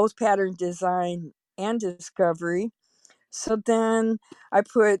of both pattern design and discovery. So then I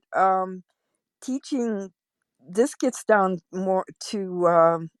put teaching. This gets down more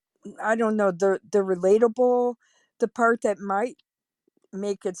to I don't know, the relatable, the part that might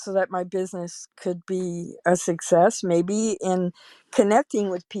make it so that my business could be a success, maybe in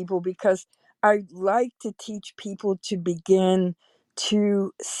connecting with people, because I like to teach people to begin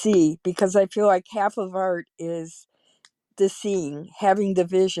to see, because I feel like half of art is the seeing, having the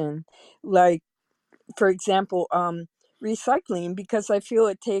vision. Like, for example, recycling, because I feel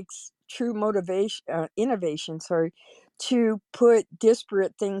it takes true innovation, sorry, to put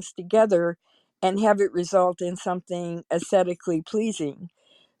disparate things together and have it result in something aesthetically pleasing.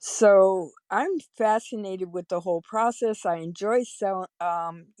 So I'm fascinated with the whole process. I enjoy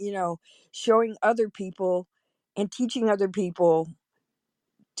showing other people and teaching other people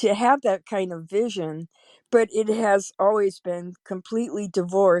to have that kind of vision, but it has always been completely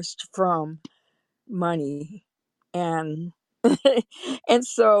divorced from money. And and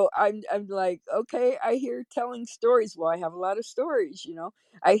so I'm like, okay, I hear telling stories. Well, I have a lot of stories.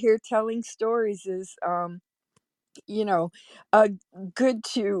 I hear telling stories is you know, uh, good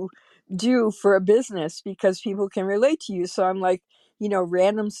to do for a business because people can relate to you. So I'm like,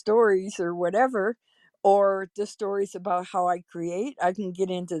 random stories or whatever, or the stories about how I create, I can get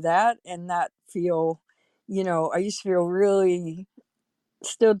into that and not feel, I used to feel really,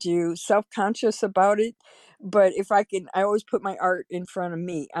 still do, self-conscious about it. But if I can, I always put my art in front of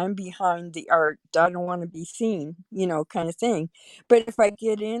me. I'm behind the art. I don't want to be seen, kind of thing. But if I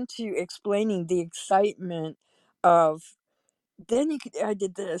get into explaining the excitement of, then I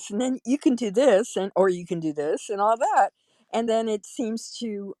did this, and then you can do this, and or you can do this, and all that, and then it seems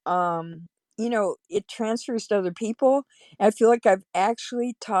to, it transfers to other people. I feel like I've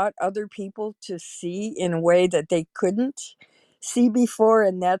actually taught other people to see in a way that they couldn't see before,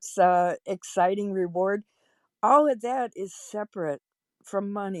 and that's exciting reward. All of that is separate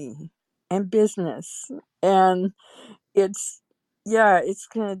from money and business, and it's, yeah, it's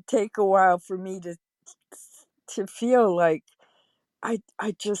gonna take a while for me to feel like I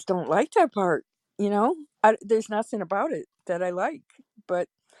just don't like that part, you know? There's nothing about it that I like. But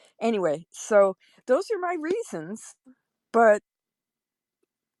anyway, so those are my reasons. But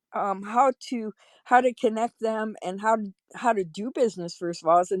how to connect them and how to do business, first of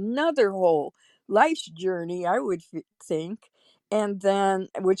all, is another whole life's journey, I would think, and then,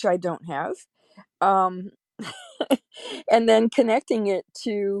 which I don't have. Um, and then connecting it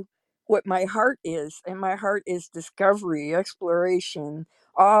to what my heart is, and my heart is discovery, exploration,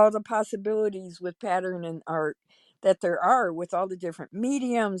 all the possibilities with pattern and art that there are with all the different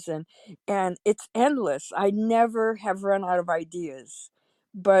mediums, and it's endless. I never have run out of ideas.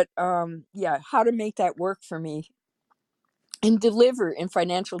 But yeah, how to make that work for me and deliver in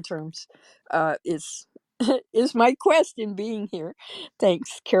financial terms is is my quest in being here.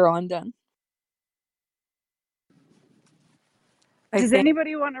 Thanks, Carol. I'm done. I Does think,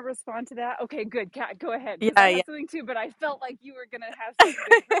 anybody want to respond to that? Okay, good. Kat, go ahead, because I yeah, have yeah. something too, but I felt like you were going to have something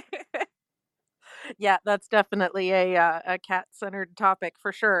good first. Yeah, that's definitely a cat-centered topic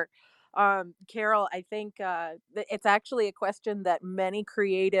for sure. Carol, I think it's actually a question that many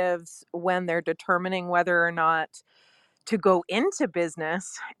creatives, when they're determining whether or not to go into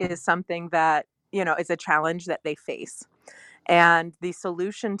business, is something that, is a challenge that they face. And the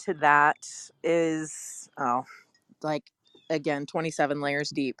solution to that is, oh, like, again, 27 layers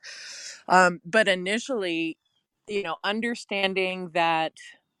deep. But initially, understanding that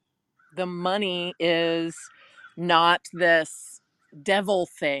the money is not this devil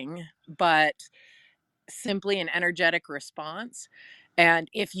thing, but simply an energetic response. And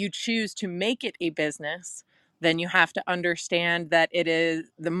if you choose to make it a business, then you have to understand that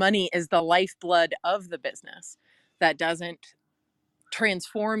the money is the lifeblood of the business. That doesn't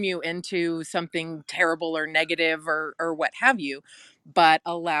transform you into something terrible or negative or what have you, but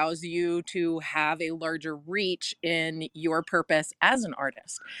allows you to have a larger reach in your purpose as an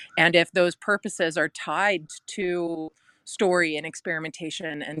artist. And if those purposes are tied to story and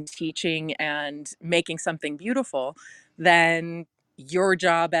experimentation and teaching and making something beautiful, then your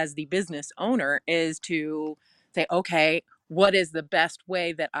job as the business owner is to say, okay, what is the best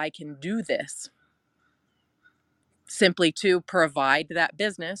way that I can do this, simply to provide that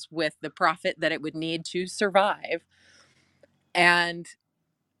business with the profit that it would need to survive, and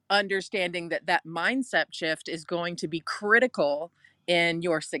understanding that that mindset shift is going to be critical in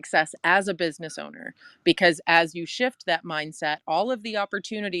your success as a business owner, because as you shift that mindset, all of the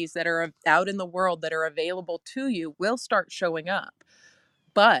opportunities that are out in the world that are available to you will start showing up.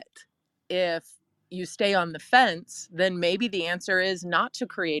 But if you stay on the fence, then maybe the answer is not to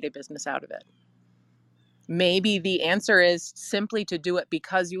create a business out of it. Maybe the answer is simply to do it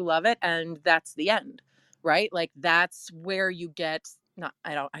because you love it, and that's the end, right? Like, that's where you get, not,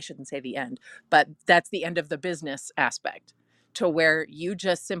 I shouldn't say the end, but that's the end of the business aspect, to where you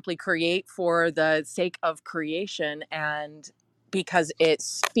just simply create for the sake of creation and because it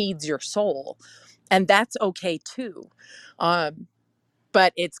feeds your soul. And that's okay too. Um,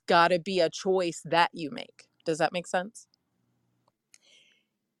 but it's got to be a choice that you make. Does that make sense?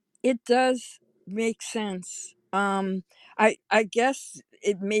 It does make sense. I guess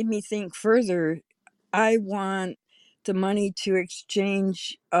it made me think further. I want the money to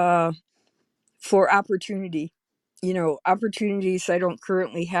exchange for opportunity. Opportunities I don't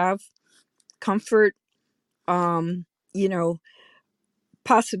currently have, comfort, um, you know,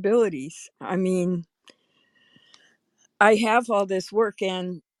 possibilities. I mean, I have all this work,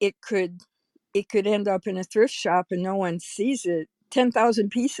 and it could end up in a thrift shop and no one sees it. 10,000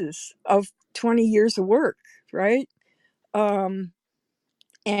 pieces of 20 years of work, right? Um,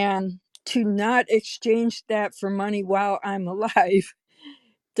 and to not exchange that for money while I'm alive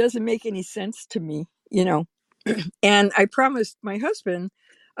doesn't make any sense to me. And I promised my husband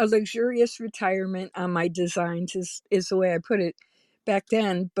a luxurious retirement on my designs is the way I put it back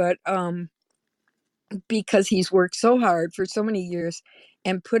then. But because he's worked so hard for so many years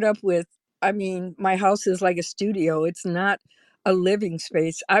and put up with, I mean, my house is like a studio. It's not a living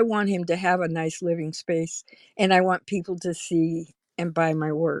space. I want him to have a nice living space, and I want people to see and buy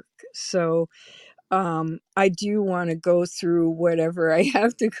my work. So I do want to go through whatever I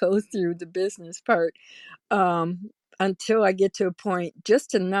have to go through, the business part, until I get to a point,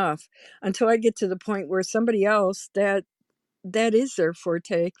 just enough, until I get to the point where somebody else that is their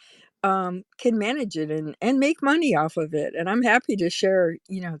forte can manage it and make money off of it. And I'm happy to share,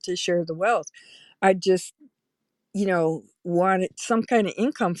 to share the wealth. I just, wanted some kind of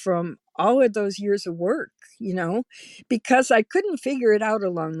income from all of those years of work, because I couldn't figure it out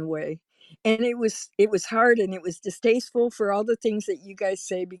along the way. And it was hard, and it was distasteful for all the things that you guys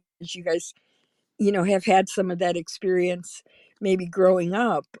say, because you guys, have had some of that experience, maybe growing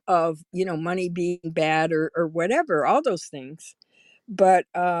up, of, money being bad, or whatever, all those things. But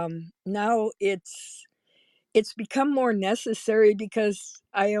now it's become more necessary because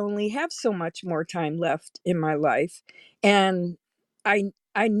I only have so much more time left in my life, and I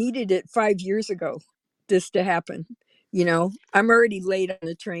needed it 5 years ago, this to happen. I'm already late on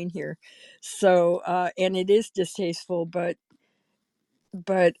the train here, so and it is distasteful, but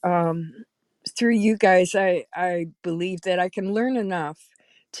through you guys, I believe that I can learn enough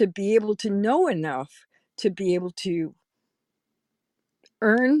to be able to know enough to be able to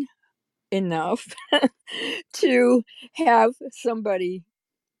earn enough to have somebody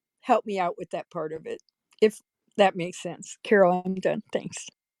help me out with that part of it, if that makes sense. Carol, I'm done. Thanks.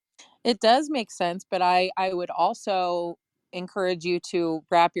 It does make sense, but I would also encourage you to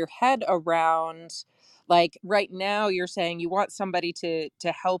wrap your head around, like, right now you're saying you want somebody to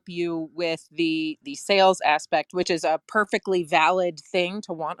help you with the sales aspect, which is a perfectly valid thing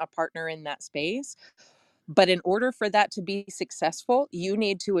to want a partner in that space. But in order for that to be successful, you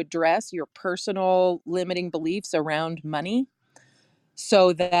need to address your personal limiting beliefs around money,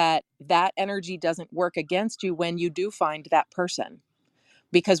 so that that energy doesn't work against you when you do find that person.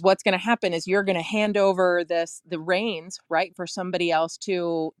 Because what's going to happen is you're going to hand over the reins, right, for somebody else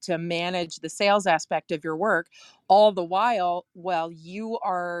to manage the sales aspect of your work, all the while you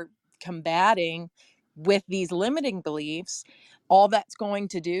are combating with these limiting beliefs. All that's going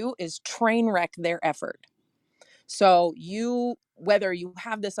to do is train wreck their effort. So you, whether you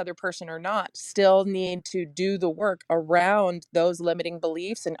have this other person or not, still need to do the work around those limiting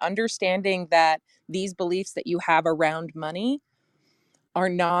beliefs, and understanding that these beliefs that you have around money are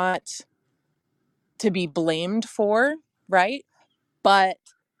not to be blamed for, right? But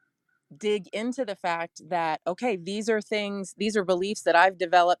dig into the fact that, okay, these are beliefs that I've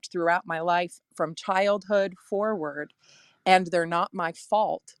developed throughout my life from childhood forward, and they're not my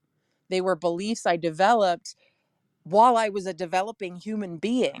fault. They were beliefs I developed while I was a developing human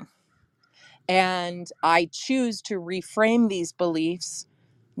being. And I choose to reframe these beliefs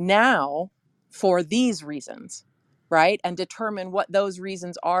now for these reasons, right? And determine what those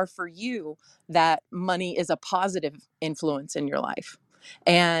reasons are for you, that money is a positive influence in your life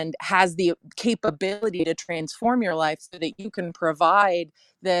and has the capability to transform your life, so that you can provide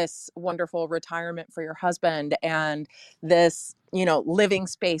this wonderful retirement for your husband, and this, living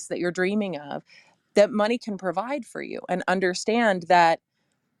space that you're dreaming of, that money can provide for you. And understand that,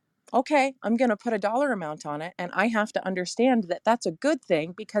 okay, I'm going to put a dollar amount on it, and I have to understand that that's a good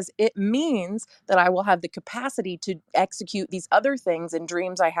thing, because it means that I will have the capacity to execute these other things and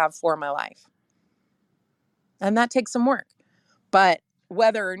dreams I have for my life. And that takes some work. But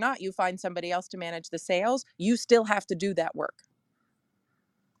whether or not you find somebody else to manage the sales, you still have to do that work.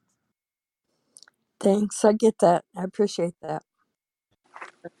 Thanks. I get that. I appreciate that.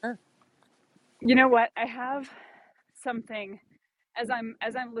 For sure. You know what? I have something, as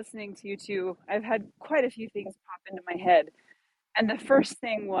I'm listening to you two, I've had quite a few things pop into my head. And the first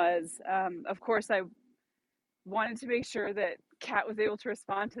thing was, of course, I wanted to make sure that Kat was able to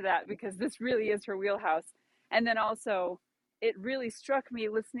respond to that, because this really is her wheelhouse. And then also, it really struck me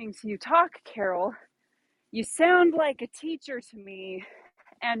listening to you talk, Carol. You sound like a teacher to me,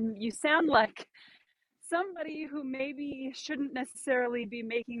 and you sound like somebody who maybe shouldn't necessarily be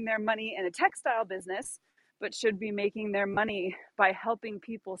making their money in a textile business, but should be making their money by helping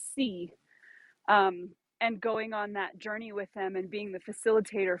people see, and going on that journey with them and being the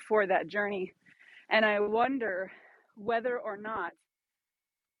facilitator for that journey. And I wonder whether or not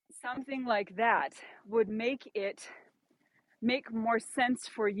something like that would make more sense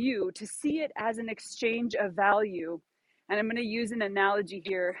for you to see it as an exchange of value, And I'm going to use an analogy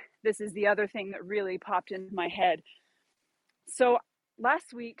here. This is the other thing that really popped into my head. So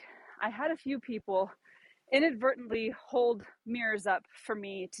last week, I had a few people inadvertently hold mirrors up for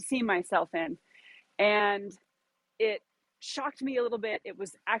me to see myself in. And it shocked me a little bit. It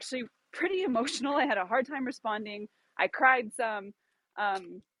was actually pretty emotional. I had a hard time responding. I cried some.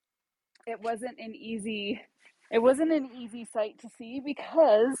 It wasn't an easy sight to see,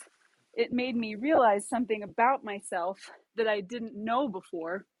 because it made me realize something about myself that I didn't know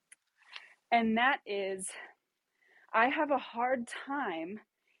before. And that is, I have a hard time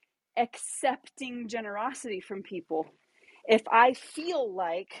accepting generosity from people. If I feel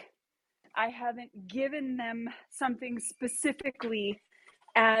like I haven't given them something specifically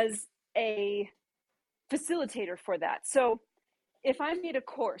as a facilitator for that. So if I made a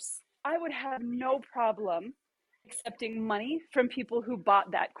course, I would have no problem accepting money from people who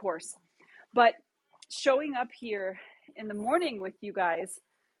bought that course. But showing up here in the morning with you guys,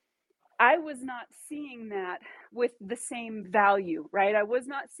 I was not seeing that with the same value, right? I was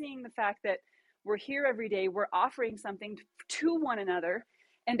not seeing the fact that we're here every day, we're offering something to one another,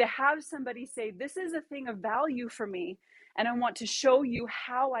 and to have somebody say, this is a thing of value for me, and I want to show you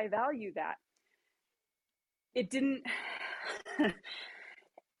how I value that. It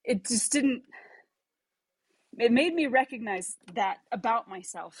made me recognize that about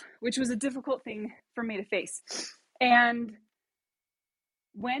myself, which was a difficult thing for me to face. And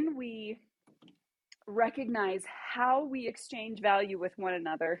when we recognize how we exchange value with one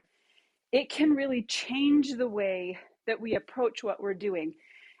another, it can really change the way that we approach what we're doing.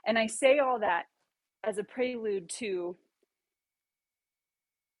 And I say all that as a prelude to,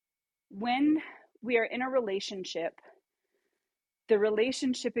 when we are in a relationship, the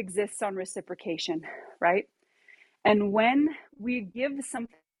relationship exists on reciprocation, right? And when we give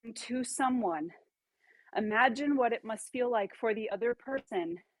something to someone, imagine what it must feel like for the other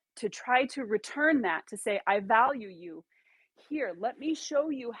person to try to return that, to say, I value you. Here, let me show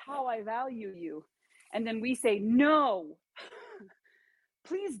you how I value you. And then we say, no,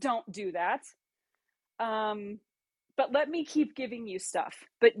 please don't do that. But let me keep giving you stuff.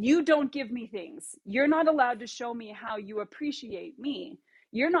 But you don't give me things. You're not allowed to show me how you appreciate me.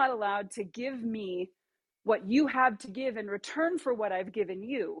 You're not allowed to give me what you have to give in return for what I've given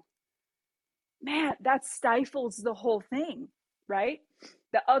you. Man, that stifles the whole thing, right?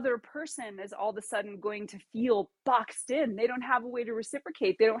 The other person is all of a sudden going to feel boxed in. They don't have a way to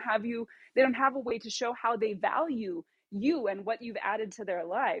reciprocate. They don't have a way to show how they value you and what you've added to their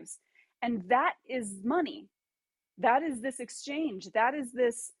lives. And that is money. That is this exchange. That is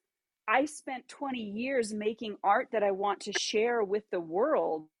this, I spent 20 years making art that I want to share with the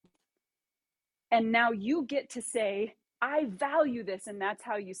world. And now you get to say, I value this, and that's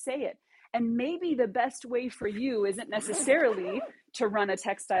how you say it. And maybe the best way for you isn't necessarily to run a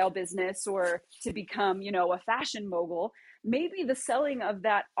textile business or to become, a fashion mogul. Maybe the selling of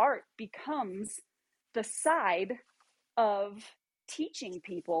that art becomes the side of teaching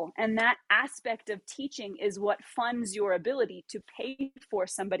people. And that aspect of teaching is what funds your ability to pay for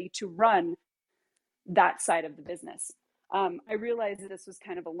somebody to run that side of the business. I realized that this was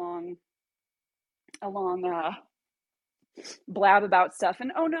kind of a long blab about stuff,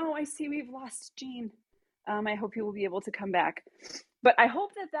 and oh no, I see we've lost Jean. I hope he will be able to come back, but I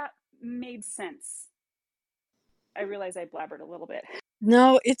hope that made sense. I realize I blabbered a little bit.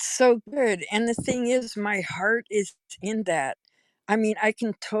 No, it's so good. And the thing is, my heart is in that. I mean, I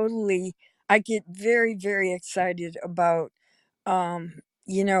get very, very excited about,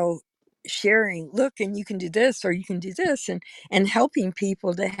 you know, sharing, look, and you can do this or you can do this, and helping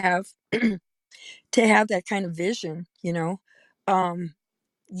people to have that kind of vision,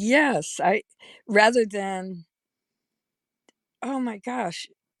 Yes, rather than, oh my gosh,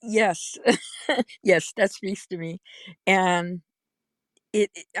 yes, yes, that speaks to me. And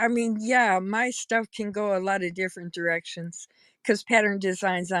I mean, yeah, my stuff can go a lot of different directions, because pattern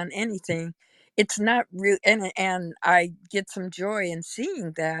designs on anything, it's not real. And I get some joy in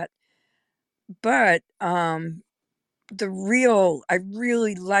seeing that. But I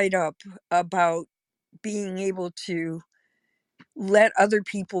really light up about being able to let other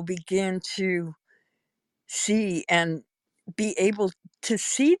people begin to see and be able to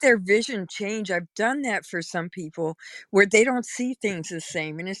see their vision change. I've done that for some people where they don't see things the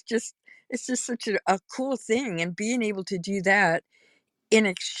same, and it's just such a cool thing. And being able to do that in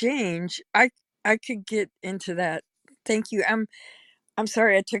exchange, I could get into that. Thank you. I'm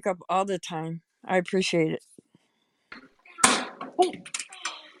sorry I took up all the time. I appreciate it.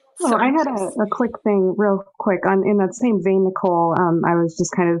 Oh, I had a quick thing real quick in that same vein, Nicole. I was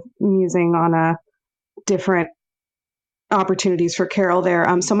just kind of musing on a different opportunities for Carol there.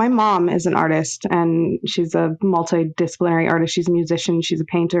 So my mom is an artist, and she's a multidisciplinary artist. She's a musician, she's a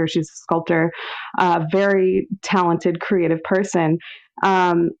painter, she's a sculptor, very talented, creative person.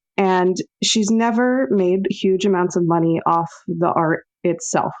 And she's never made huge amounts of money off the art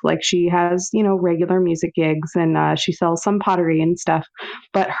itself. Like, she has, regular music gigs, and she sells some pottery and stuff.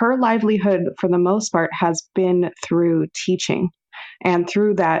 But her livelihood, for the most part, has been through teaching, and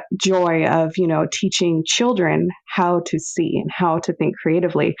through that joy of teaching children how to see and how to think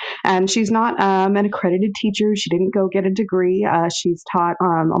creatively. And she's not an accredited teacher. She didn't go get a degree. She's taught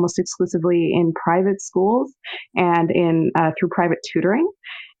almost exclusively in private schools and in through private tutoring,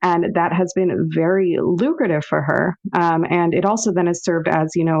 and that has been very lucrative for her. And it also then has served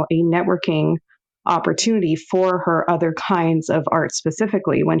as a networking opportunity for her other kinds of art,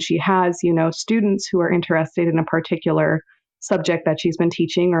 specifically when she has students who are interested in a particular subject that she's been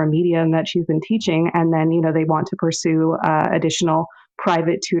teaching or a medium that she's been teaching, and then they want to pursue additional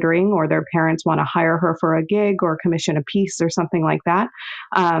private tutoring, or their parents want to hire her for a gig or commission a piece or something like that.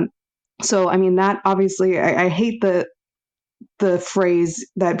 So I mean, that obviously, I hate the phrase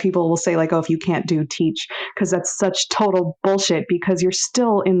that people will say, like, oh, if you can't do, teach, because that's such total bullshit, because you're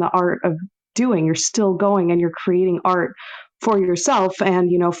still in the art of doing, you're still going and you're creating art for yourself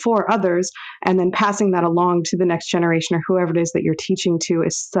and for others, and then passing that along to the next generation or whoever it is that you're teaching to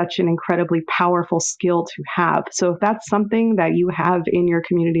is such an incredibly powerful skill to have. So if that's something that you have in your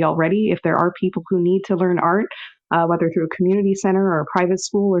community already, if there are people who need to learn art, whether through a community center or a private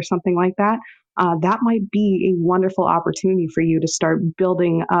school or something like that, that might be a wonderful opportunity for you to start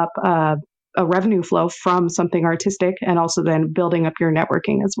building up a revenue flow from something artistic, and also then building up your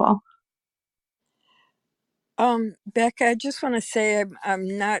networking as well. Becca, I just want to say I'm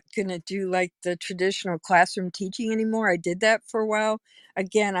not going to do like the traditional classroom teaching anymore. I did that for a while.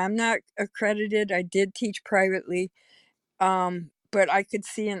 Again, I'm not accredited. I did teach privately. But I could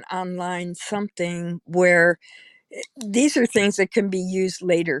see an online something where these are things that can be used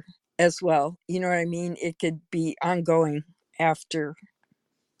later as well. You know what I mean? It could be ongoing after,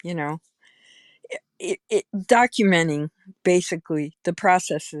 documenting basically the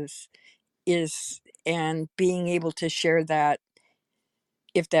processes is, and being able to share that,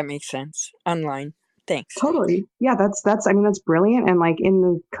 if that makes sense, online. Thanks. Totally. Yeah, that's I mean, that's brilliant. And like, in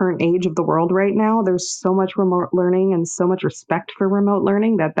the current age of the world right now, there's so much remote learning and so much respect for remote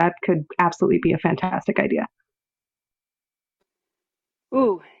learning that could absolutely be a fantastic idea.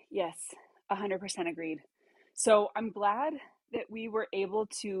 Ooh, yes, 100% agreed. So I'm glad that we were able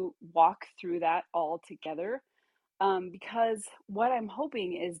to walk through that all together, because what I'm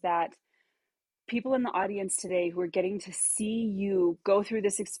hoping is that people in the audience today who are getting to see you go through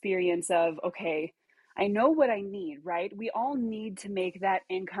this experience of, okay, I know what I need, right? We all need to make that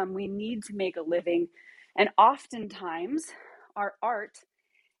income. We need to make a living. And oftentimes, our art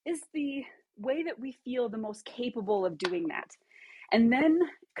is the way that we feel the most capable of doing that. And then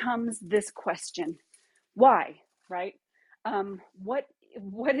comes this question: why, right?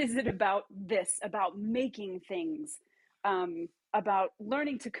 What is it about this, about making things, about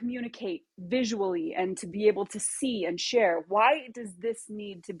learning to communicate visually and to be able to see and share? Why does this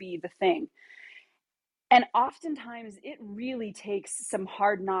need to be the thing? And oftentimes it really takes some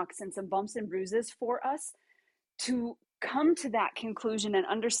hard knocks and some bumps and bruises for us to come to that conclusion and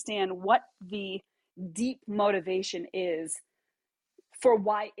understand what the deep motivation is for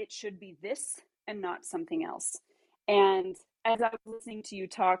why it should be this and not something else. And as I was listening to you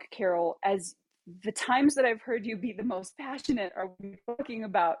talk, Carol, as the times that I've heard you be the most passionate are when you're talking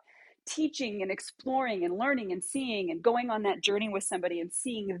about teaching and exploring and learning and seeing and going on that journey with somebody and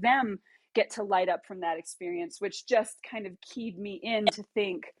seeing them get to light up from that experience, which just kind of keyed me in to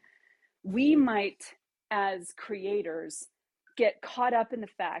think we might, as creators, get caught up in the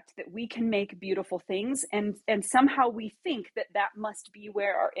fact that we can make beautiful things, and somehow we think that that must be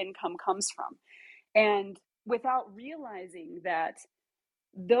where our income comes from, and without realizing that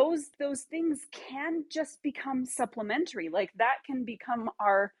those things can just become supplementary. Like, that can become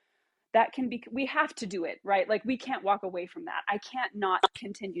our, that can be, we have to do it, right? Like, we can't walk away from that. I can't not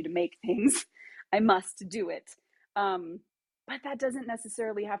continue to make things. I must do it. But that doesn't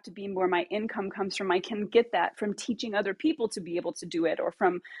necessarily have to be where my income comes from. I can get that from teaching other people to be able to do it, or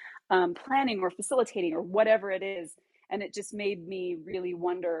from planning or facilitating or whatever it is. And it just made me really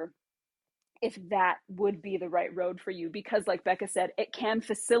wonder if that would be the right road for you, because like Becca said, it can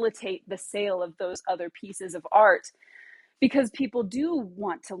facilitate the sale of those other pieces of art, because people do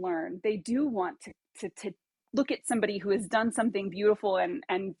want to learn. They do want to look at somebody who has done something beautiful and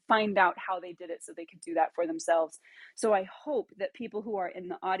find out how they did it so they could do that for themselves. So I hope that people who are in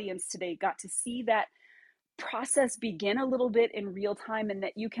the audience today got to see that process begin a little bit in real time, and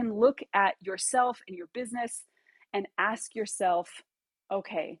that you can look at yourself and your business and ask yourself,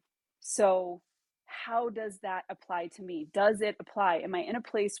 okay, so how does that apply to me? Does it apply? Am I in a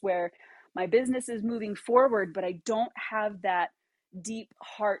place where my business is moving forward, but I don't have that deep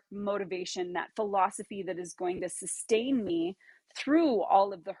heart motivation, that philosophy that is going to sustain me through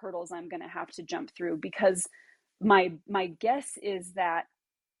all of the hurdles I'm going to have to jump through? Because my guess is that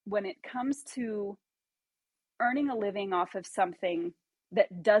when it comes to earning a living off of something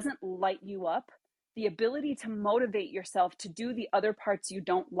that doesn't light you up, the ability to motivate yourself to do the other parts you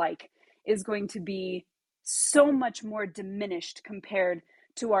don't like is going to be so much more diminished compared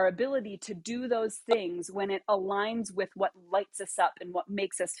to our ability to do those things when it aligns with what lights us up and what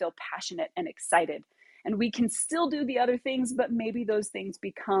makes us feel passionate and excited. And we can still do the other things, but maybe those things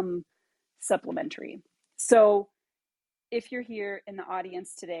become supplementary. So if you're here in the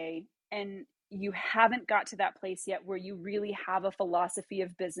audience today and you haven't got to that place yet where you really have a philosophy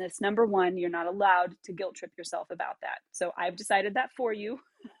of business, number one, you're not allowed to guilt trip yourself about that. So I've decided that for you.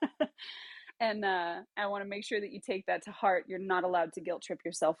 And I want to make sure that you take that to heart. You're not allowed to guilt trip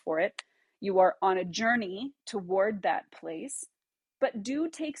yourself for it. You are on a journey toward that place, but do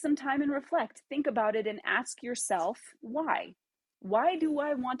take some time and reflect. Think about it and ask yourself, why? Why do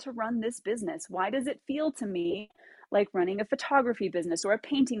I want to run this business? Why does it feel to me like running a photography business or a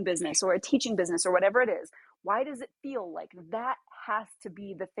painting business or a teaching business or whatever it is? Why does it feel like that has to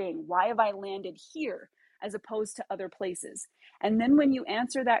be the thing? Why have I landed here as opposed to other places? And then when you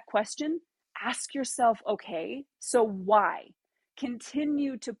answer that question, ask yourself, okay, so why?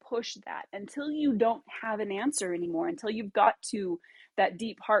 Continue to push that until you don't have an answer anymore, until you've got to that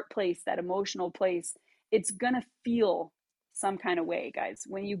deep heart place, that emotional place. It's going to feel some kind of way, guys.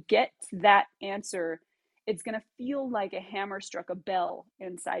 When you get to that answer, it's going to feel like a hammer struck a bell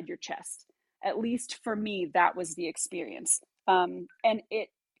inside your chest. At least for me, that was the experience. And it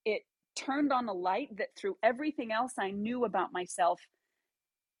turned on a light that through everything else I knew about myself,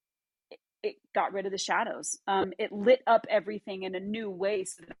 it got rid of the shadows. It lit up everything in a new way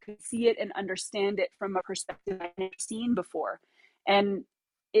so that I could see it and understand it from a perspective I'd never seen before. And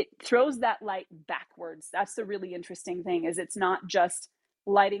it throws that light backwards. That's the really interesting thing, is it's not just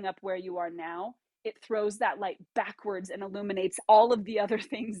lighting up where you are now. It throws that light backwards and illuminates all of the other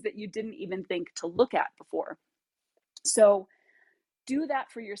things that you didn't even think to look at before. So do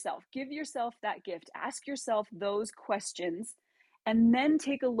that for yourself. Give yourself that gift. Ask yourself those questions, and then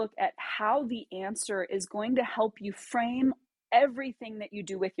take a look at how the answer is going to help you frame everything that you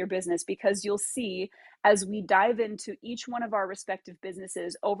do with your business. Because you'll see, as we dive into each one of our respective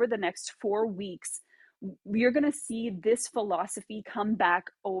businesses over the next 4 weeks, you're going to see this philosophy come back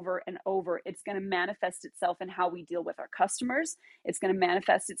over and over. It's going to manifest itself in how we deal with our customers. It's going to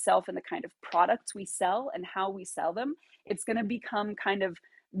manifest itself in the kind of products we sell and how we sell them. It's going to become kind of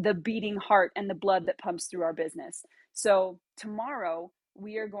the beating heart and the blood that pumps through our business. So tomorrow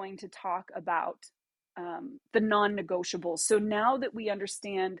we are going to talk about the non-negotiables. So now that we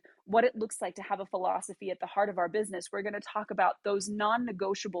understand what it looks like to have a philosophy at the heart of our business, we're going to talk about those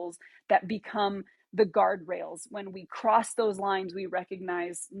non-negotiables that become the guardrails. When we cross those lines, we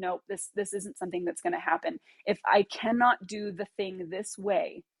recognize, no, this isn't something that's going to happen. If I cannot do the thing this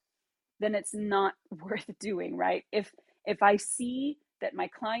way, then it's not worth doing, right? If I see that my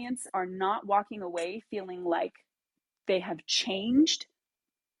clients are not walking away feeling like they have changed,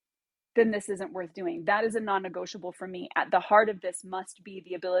 then this isn't worth doing. That is a non-negotiable for me. At the heart of this must be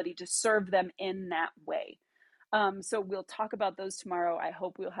the ability to serve them in that way. So we'll talk about those tomorrow. I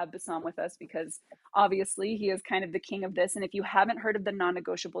hope we'll have Bassam with us, because obviously he is kind of the king of this. And if you haven't heard of the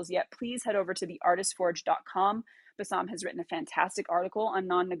non-negotiables yet, please head over to theartistforge.com. Bassam has written a fantastic article on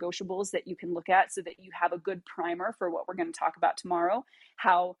non-negotiables that you can look at so that you have a good primer for what we're going to talk about tomorrow,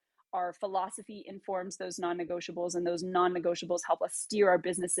 how our philosophy informs those non-negotiables, and those non-negotiables help us steer our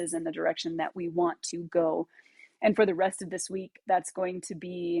businesses in the direction that we want to go. And for the rest of this week, that's going to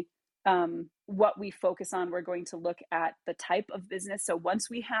be what we focus on. We're going to look at the type of business. So once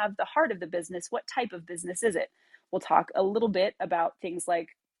we have the heart of the business, what type of business is it? We'll talk a little bit about things like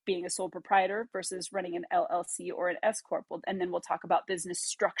being a sole proprietor versus running an LLC or an S Corp. And then we'll talk about business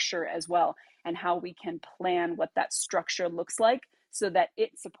structure as well, and how we can plan what that structure looks like so that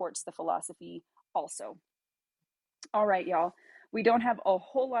it supports the philosophy also. All right, y'all. We don't have a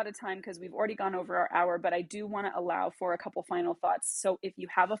whole lot of time because we've already gone over our hour, but I do want to allow for a couple final thoughts. So if you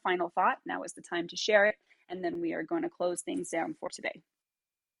have a final thought, now is the time to share it, and then we are going to close things down for today.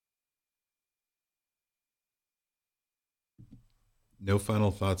 No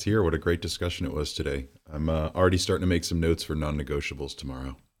final thoughts here. What a great discussion it was today. I'm already starting to make some notes for non-negotiables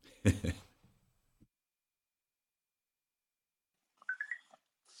tomorrow.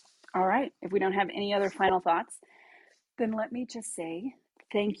 All right. If we don't have any other final thoughts, then let me just say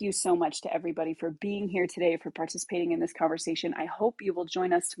thank you so much to everybody for being here today, for participating in this conversation. I hope you will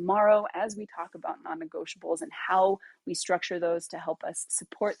join us tomorrow as we talk about non-negotiables and how we structure those to help us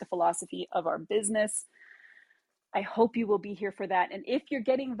support the philosophy of our business. I hope you will be here for that. And if you're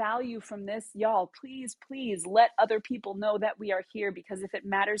getting value from this, y'all, please, please let other people know that we are here, because if it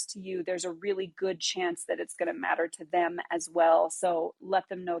matters to you, there's a really good chance that it's going to matter to them as well. So let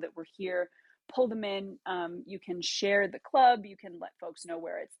them know that we're here. Pull them in. You can share the club. You can let folks know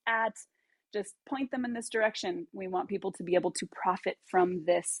where it's at. Just point them in this direction. We want people to be able to profit from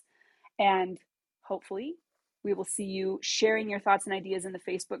this. And hopefully we will see you sharing your thoughts and ideas in the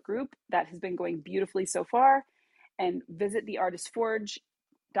Facebook group. That has been going beautifully so far. And visit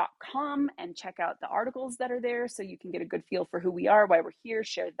theartistforge.com and check out the articles that are there so you can get a good feel for who we are, why we're here.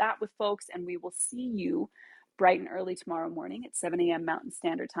 Share that with folks, and we will see you bright and early tomorrow morning at 7 a.m. Mountain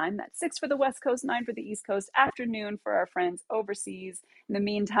Standard Time. That's 6 for the West Coast, 9 for the East Coast, afternoon for our friends overseas. In the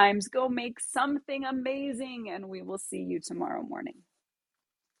meantime, go make something amazing, and we will see you tomorrow morning.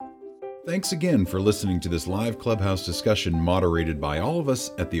 Thanks again for listening to this live Clubhouse discussion moderated by all of us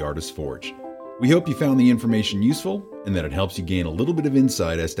at The Artist Forge. We hope you found the information useful and that it helps you gain a little bit of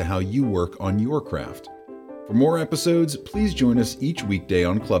insight as to how you work on your craft. For more episodes, please join us each weekday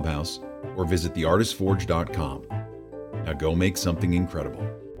on Clubhouse or visit theartistforge.com. Now go make something incredible.